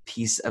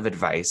piece of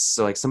advice?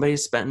 So like somebody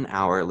spent an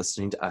hour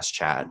listening to us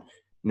chat.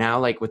 Now,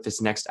 like with this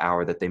next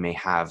hour that they may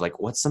have, like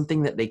what's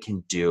something that they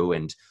can do?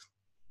 And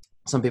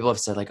some people have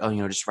said like,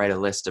 oh, just write a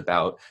list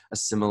about a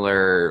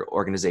similar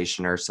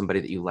organization or somebody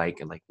that you like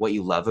and like what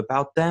you love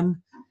about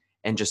them.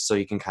 And just so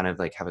you can kind of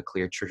like have a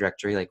clear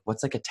trajectory, like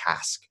what's like a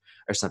task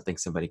or something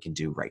somebody can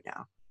do right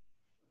now?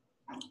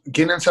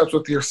 Get in touch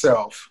with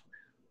yourself.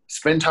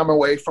 Spend time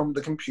away from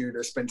the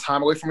computer. Spend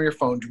time away from your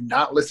phone. Do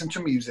not listen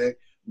to music.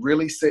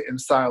 Really sit in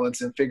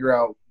silence and figure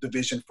out the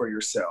vision for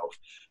yourself.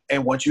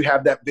 And once you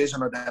have that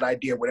vision or that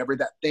idea, whatever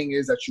that thing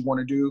is that you want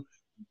to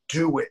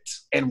do it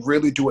and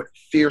really do it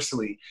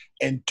fiercely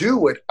and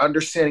do it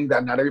understanding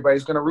that not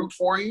everybody's going to root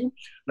for you.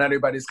 Not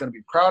everybody's going to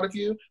be proud of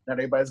you. Not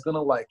everybody's going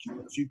to like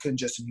you. If you can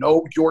just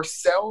know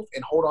yourself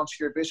and hold on to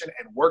your vision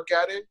and work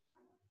at it,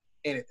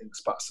 anything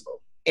is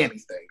possible.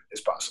 Anything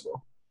is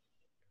possible.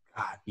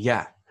 God,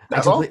 yeah.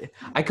 That's all.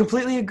 I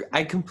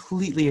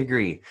completely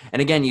agree.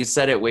 And again, you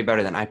said it way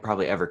better than I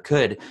probably ever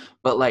could.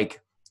 But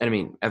like, and I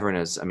mean,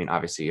 everyone is, I mean,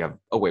 obviously you have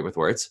a way with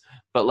words,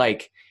 but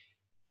like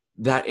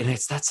that, and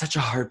that's such a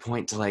hard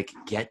point to like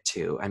get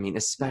to. I mean,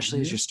 especially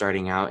as you're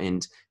starting out.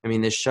 And I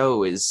mean, this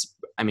show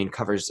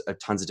covers a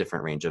tons of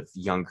different range of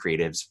young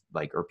creatives,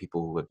 like, or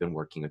people who have been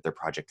working with their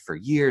project for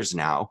years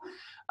now.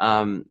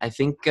 I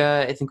think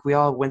we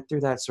all went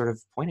through that sort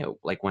of point at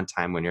like one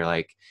time when you're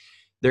like,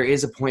 there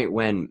is a point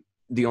when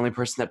the only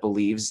person that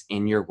believes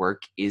in your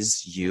work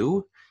is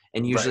you.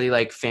 And usually Right.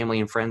 like family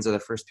and friends are the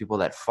first people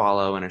that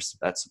follow and are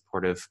that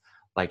supportive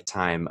like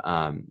time.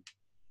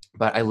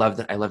 But I love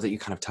that you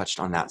kind of touched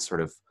on that sort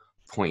of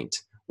point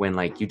when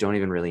like you don't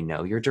even really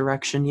know your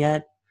direction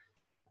yet.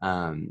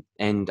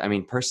 And I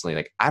mean, personally,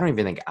 like, I don't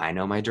even think I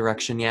know my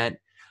direction yet.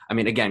 I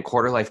mean, again,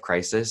 quarter life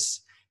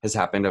crisis has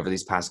happened over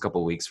these past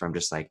couple of weeks where I'm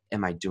just like,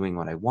 am I doing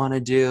what I want to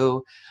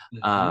do?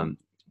 Mhm.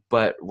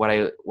 But what I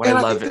And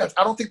love,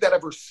 I don't think that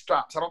ever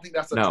stops. I don't think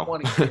that's a no,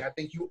 20 thing. I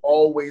think you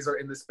always are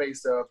in the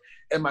space of,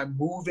 am I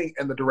moving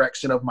in the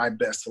direction of my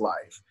best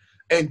life?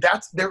 And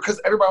that's there because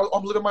everybody,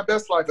 I'm living my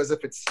best life as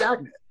if it's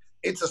stagnant.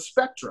 It's a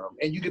spectrum,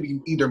 and you could be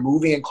either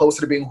moving and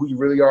closer to being who you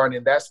really are and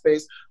in that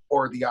space,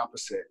 or the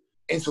opposite.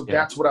 And so yeah,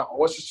 that's what I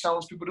always just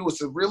challenge people to do, is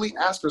to really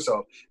ask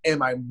yourself,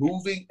 am I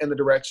moving in the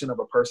direction of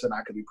a person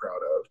I could be proud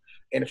of?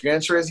 And if your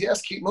answer is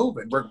yes, keep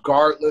moving,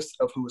 regardless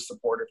of who is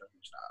supportive and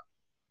who's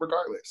not.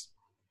 Regardless.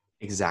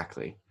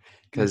 exactly.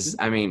 Because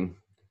Mhm. I mean,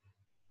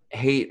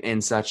 hate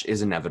and such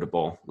is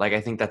inevitable. Like, I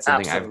think that's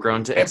something I've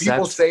grown Absolutely. to And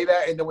people accept. say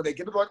that, and then when they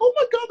get it, they're like, oh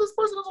my God, this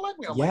person doesn't like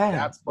me. I'm like, Yeah,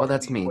 that's well, part of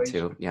that's the me equation.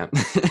 too. Yeah.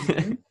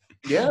 Hmm.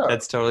 Yeah.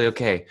 That's totally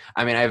okay.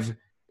 I mean, I've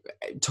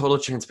total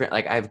transparent,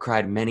 like, I've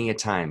cried many a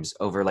times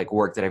over like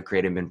work that I've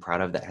created and been proud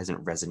of that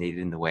hasn't resonated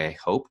in the way I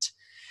hoped.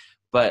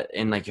 But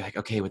and like, you're like,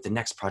 okay, with the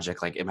next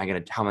project, like, how am I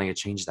gonna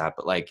change that?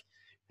 But like,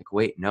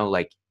 wait, no,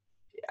 like,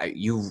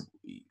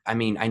 I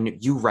mean,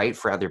 you write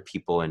for other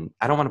people, and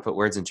I don't want to put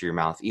words into your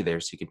mouth either,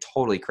 so you can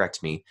totally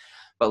correct me.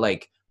 But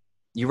like,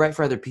 you write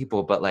for other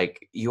people, but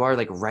like, you are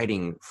like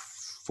writing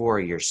for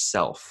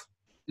yourself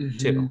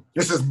too.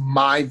 This is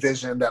my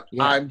vision that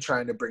Yeah. I'm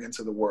trying to bring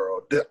into the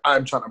world, that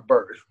I'm trying to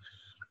birth.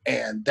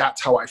 And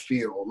that's how I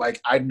feel. Like,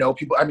 I know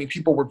people, I mean,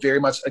 people were very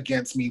much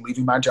against me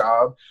leaving my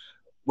job,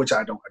 which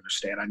I don't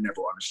understand. I never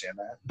will understand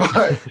that.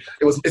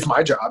 But it's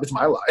my job, it's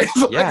my life.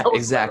 Like, Yeah, I was like,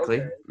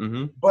 exactly. okay.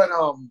 Mm-hmm. But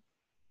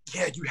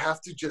yeah, you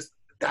have to just,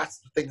 that's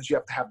the thing, is you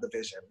have to have the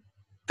vision.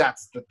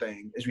 That's the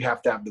thing, is you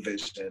have to have the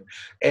vision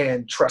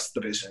and trust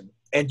the vision.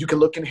 And you can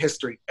look in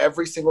history,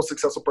 every single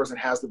successful person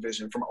has the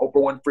vision, from Oprah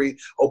Winfrey,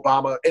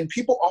 Obama. And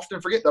people often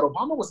forget that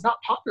Obama was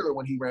not popular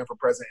when he ran for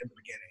president in the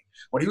beginning.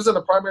 When he was in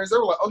the primaries, they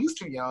were like, oh, he's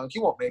too young, he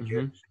won't make it.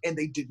 Mm-hmm. And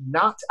they did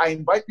not. I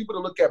invite people to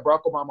look at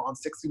Barack Obama on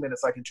 60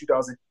 Minutes, like in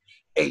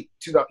 2008,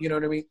 2000, you know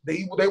what I mean?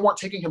 They weren't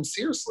taking him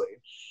seriously.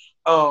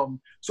 So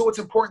it's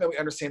important that we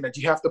understand that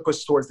you have to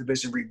push towards the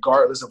vision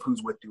regardless of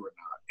who's with you or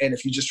not. And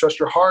if you just trust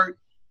your heart,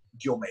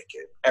 you'll make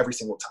it every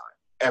single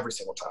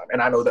time.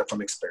 And I know that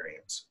from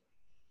experience.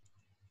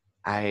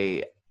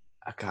 God,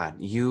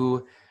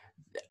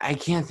 I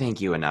can't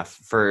thank you enough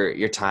for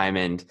your time.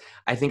 And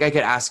I think I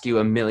could ask you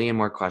a million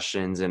more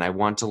questions. And I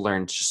want to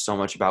learn just so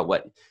much about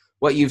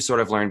what you've sort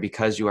of learned,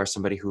 because you are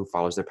somebody who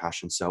follows their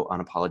passion so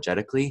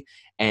unapologetically.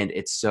 And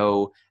it's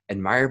so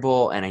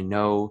admirable. And I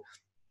know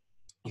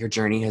your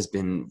journey has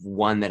been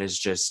one that has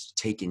just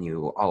taken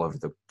you all over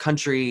the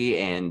country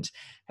and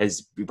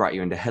has brought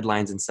you into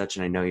headlines and such.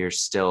 And I know you're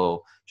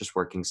still just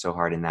working so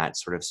hard, and that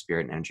sort of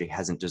spirit and energy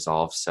hasn't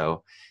dissolved.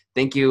 So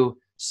thank you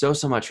so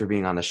much for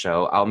being on the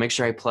show. I'll make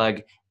sure I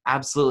plug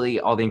absolutely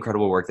all the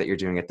incredible work that you're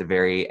doing at the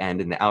very end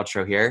in the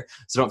outro here.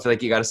 So don't feel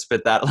like you got to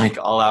spit that like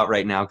all out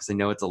right now, because I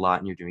know it's a lot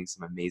and you're doing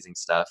some amazing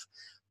stuff.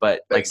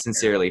 But like,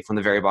 sincerely, from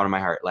the very bottom of my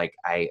heart, like,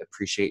 I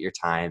appreciate your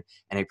time,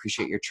 and I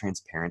appreciate your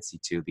transparency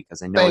too,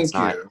 because I know Thank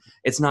you.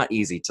 it's not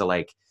easy to,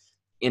 like,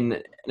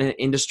 in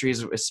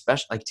industries,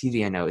 especially like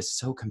TV, I know is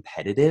so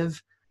competitive.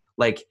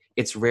 Like,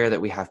 it's rare that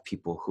we have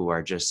people who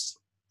are just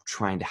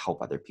trying to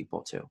help other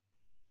people too.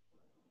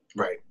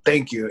 Right.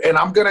 Thank you. And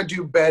I'm going to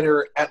do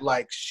better at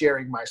like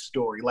sharing my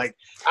story. Like,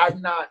 I've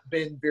not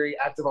been very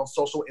active on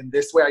social in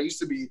this way. I used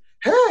to be,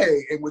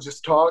 hey, and would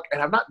just talk.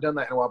 And I've not done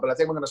that in a while, but I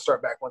think we're going to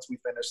start back once we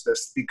finish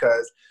this,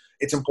 because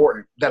it's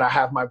important that I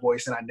have my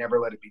voice and I never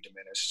let it be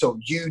diminished. So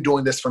you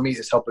doing this for me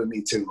is helping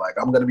me too. Like,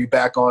 I'm going to be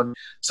back on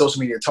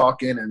social media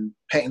talking and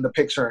painting the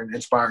picture and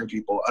inspiring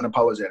people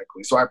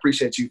unapologetically. So I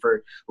appreciate you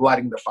for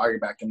lighting the fire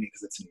back in me,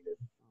 because it's needed.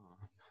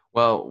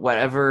 Well,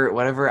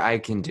 whatever I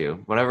can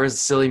do, whatever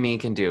silly me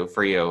can do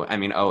for you, I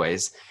mean,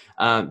 always.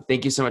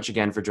 Thank you so much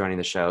again for joining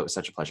the show. It was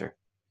such a pleasure.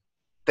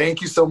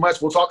 Thank you so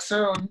much. We'll talk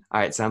soon. All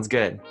right, sounds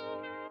good.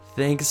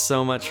 Thanks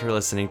so much for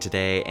listening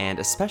today, and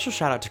a special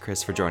shout out to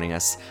Chris for joining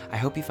us. I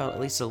hope you felt at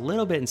least a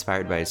little bit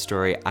inspired by his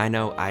story. I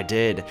know I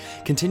did.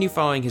 Continue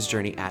following his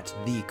journey at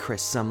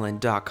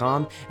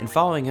thechrisumlin.com and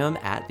following him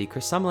at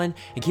thechrisumlin,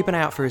 and keep an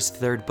eye out for his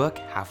third book,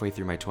 Halfway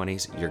Through My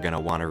 20s. You're going to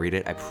want to read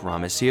it, I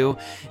promise you.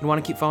 And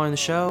want to keep following the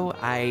show?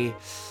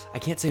 I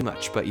can't say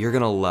much, but you're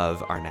going to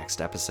love our next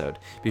episode.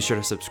 Be sure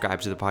to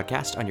subscribe to the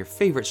podcast on your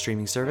favorite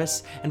streaming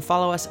service and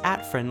follow us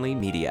at Friendly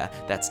Media.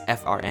 That's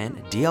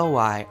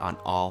FRNDLY on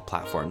all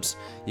platforms.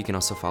 You can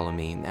also follow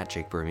me at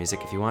Jake Brewer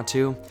Music if you want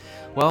to.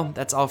 Well,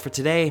 that's all for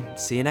today.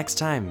 See you next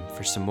time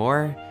for some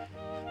more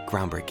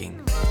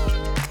groundbreaking.